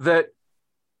that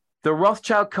the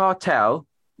Rothschild cartel,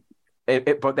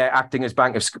 but they're acting as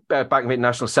Bank of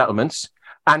International Settlements,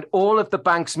 and all of the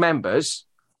bank's members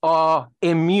are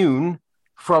immune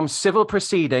from civil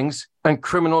proceedings and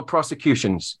criminal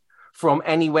prosecutions from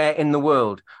anywhere in the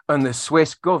world. And the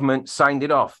Swiss government signed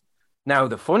it off. Now,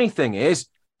 the funny thing is,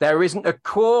 there isn't a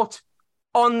court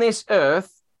on this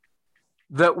earth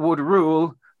that would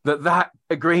rule that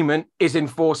agreement is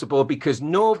enforceable, because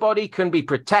nobody can be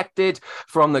protected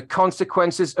from the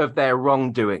consequences of their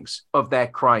wrongdoings, of their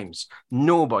crimes.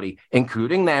 Nobody,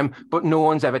 including them, but no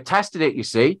one's ever tested it, you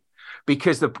see,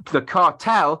 because the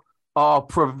cartel are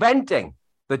preventing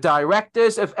the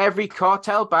directors of every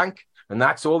cartel bank, and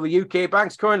that's all the UK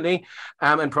banks currently,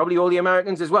 and probably all the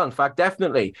Americans as well. In fact,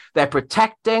 definitely, they're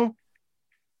protecting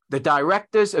the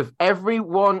directors of every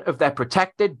one of their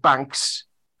protected banks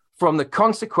from the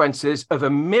consequences of a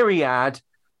myriad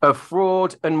of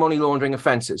fraud and money laundering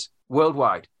offenses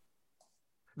worldwide.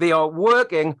 They are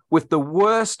working with the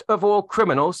worst of all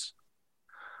criminals,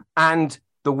 and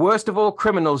the worst of all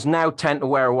criminals now tend to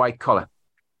wear a white collar.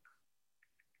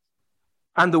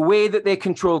 And the way that they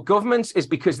control governments is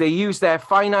because they use their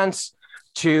finance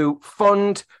to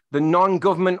fund the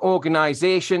non-government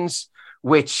organizations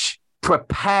which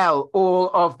propel all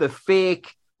of the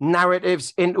fake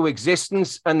narratives into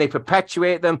existence, and they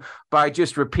perpetuate them by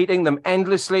just repeating them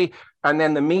endlessly. And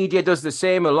then the media does the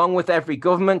same, along with every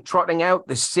government, trotting out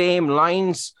the same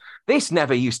lines. This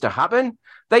never used to happen.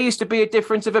 There used to be a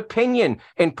difference of opinion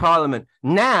in Parliament.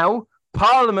 Now,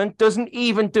 Parliament doesn't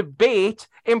even debate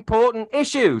important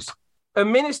issues. A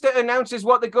minister announces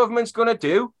what the government's going to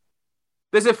do.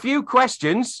 There's a few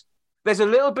questions. There's a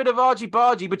little bit of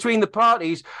argy-bargy between the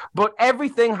parties, but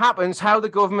everything happens how the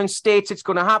government states it's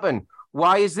going to happen.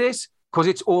 Why is this? Because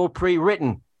it's all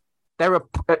pre-written.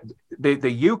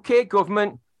 The UK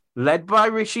government, led by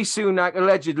Rishi Sunak,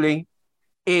 allegedly,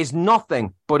 is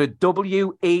nothing but a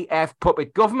WEF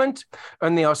puppet government,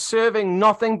 and they are serving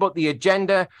nothing but the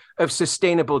agenda of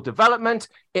sustainable development,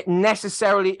 it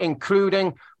necessarily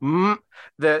including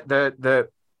the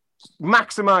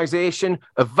maximization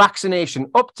of vaccination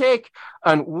uptake.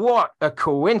 And what a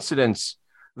coincidence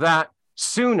that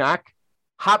Sunak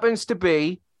happens to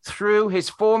be, through his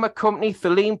former company,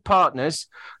 Theleme Partners,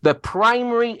 the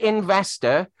primary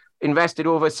investor, invested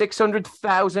over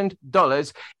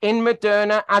 $600,000 in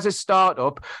Moderna as a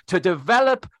startup to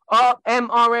develop our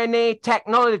mRNA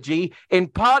technology in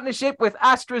partnership with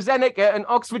AstraZeneca and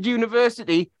Oxford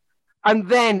University. And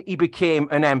then he became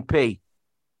an MP.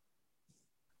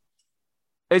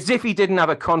 As if he didn't have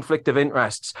a conflict of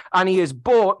interests. And he has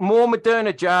bought more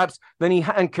Moderna jabs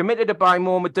and committed to buy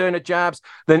more Moderna jabs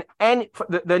than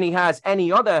he has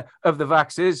any other of the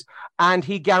vaxxers. And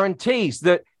he guarantees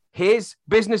that his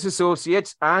business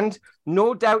associates, and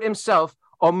no doubt himself,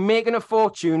 are making a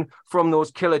fortune from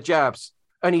those killer jabs.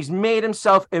 And he's made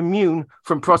himself immune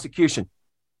from prosecution.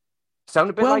 Sound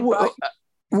a bit like that?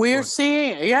 We're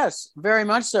seeing, yes, very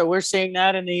much so. We're seeing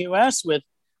that in the U.S. with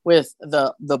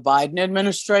the Biden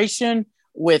administration,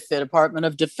 with the Department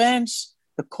of Defense,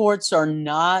 The courts are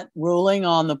not ruling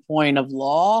on the point of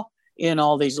law in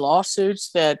all these lawsuits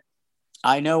that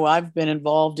I know I've been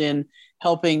involved in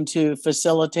helping to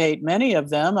facilitate many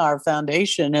of them. Our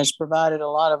foundation has provided a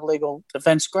lot of legal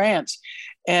defense grants,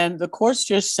 and the courts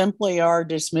just simply are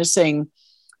dismissing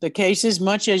the cases,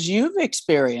 much as you've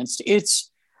experienced.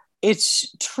 It's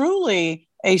truly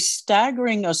a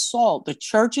staggering assault. The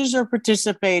churches are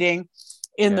participating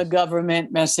in the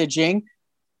government messaging.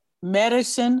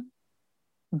 Medicine,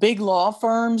 big law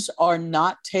firms are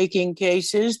not taking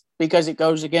cases because it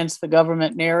goes against the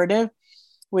government narrative.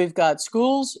 We've got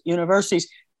schools, universities,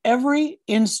 every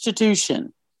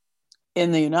institution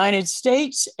in the United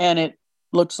States, and it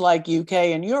looks like UK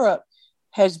and Europe,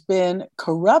 has been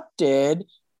corrupted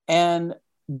and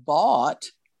bought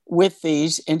with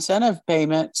these incentive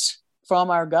payments from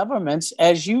our governments.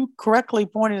 As you correctly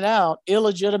pointed out,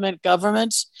 illegitimate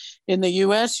governments in the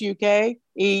US, UK,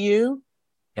 EU,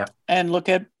 and look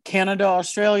at Canada,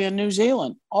 Australia, and New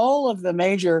Zealand. All of the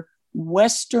major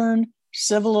Western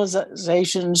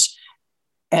civilizations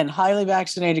and highly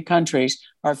vaccinated countries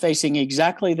are facing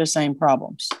exactly the same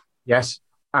problems. Yes.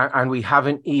 And we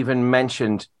haven't even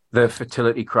mentioned the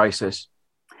fertility crisis.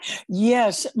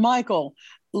 Yes, Michael,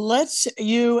 let's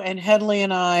you and Hedley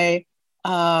and I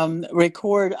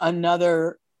record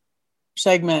another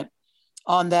segment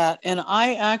on that. And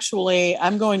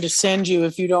I'm going to send you,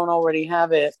 if you don't already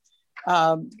have it,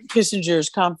 Kissinger's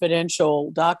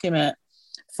confidential document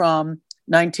from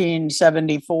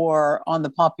 1974 on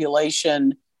the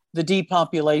population, the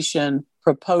depopulation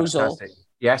proposal. Fantastic.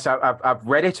 Yes, I've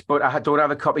read it, but I don't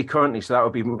have a copy currently, so that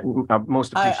would be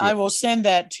most appreciated. I will send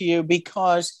that to you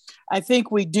because I think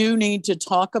we do need to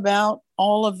talk about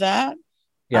all of that.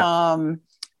 Yeah.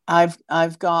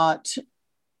 I've got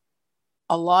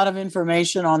a lot of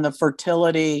information on the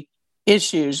fertility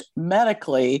issues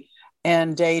medically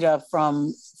and data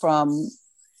from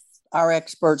our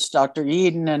experts, Dr.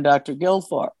 Eden and Dr.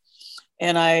 Guilthorpe.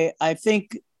 And I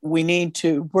think we need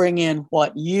to bring in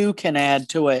what you can add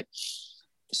to it.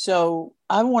 So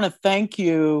I want to thank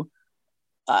you.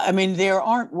 I mean, there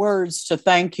aren't words to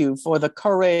thank you for the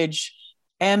courage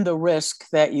and the risk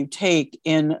that you take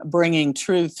in bringing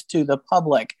truth to the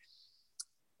public.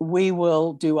 We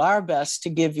will do our best to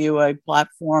give you a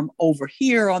platform over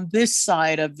here on this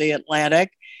side of the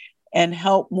Atlantic and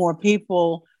help more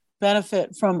people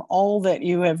benefit from all that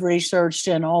you have researched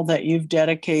and all that you've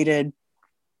dedicated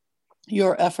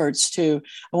your efforts to.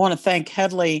 I want to thank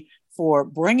Hedley for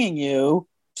bringing you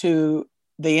to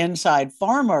the Inside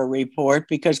Pharma report,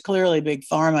 because clearly Big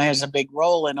Pharma has a big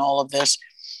role in all of this.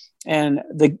 And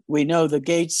we know the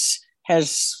Gates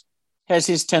has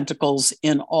his tentacles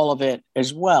in all of it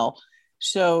as well.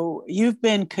 So you've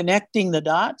been connecting the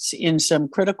dots in some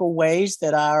critical ways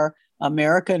that our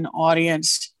American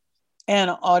audience and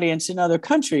audience in other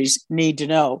countries need to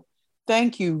know.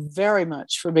 Thank you very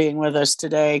much for being with us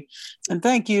today. And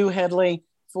thank you, Hedley,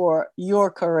 for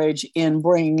your courage in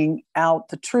bringing out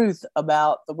the truth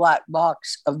about the black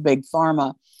box of Big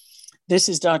Pharma. This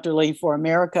is Dr. Lee for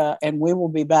America, and we will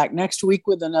be back next week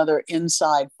with another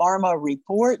Inside Pharma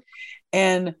report.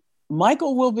 And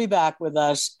Michael will be back with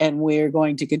us, and we're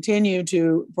going to continue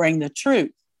to bring the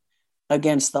truth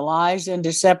against the lies and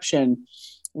deception.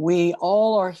 We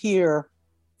all are here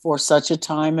for such a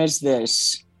time as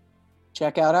this.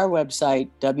 Check out our website,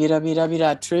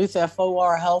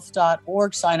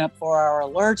 www.truthforhealth.org. Sign up for our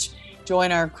alerts.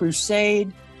 Join our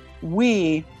crusade.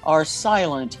 We are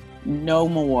silent no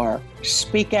more.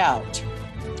 Speak out.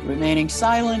 Remaining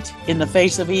silent in the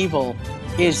face of evil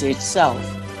is itself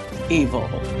evil.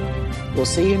 We'll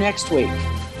see you next week.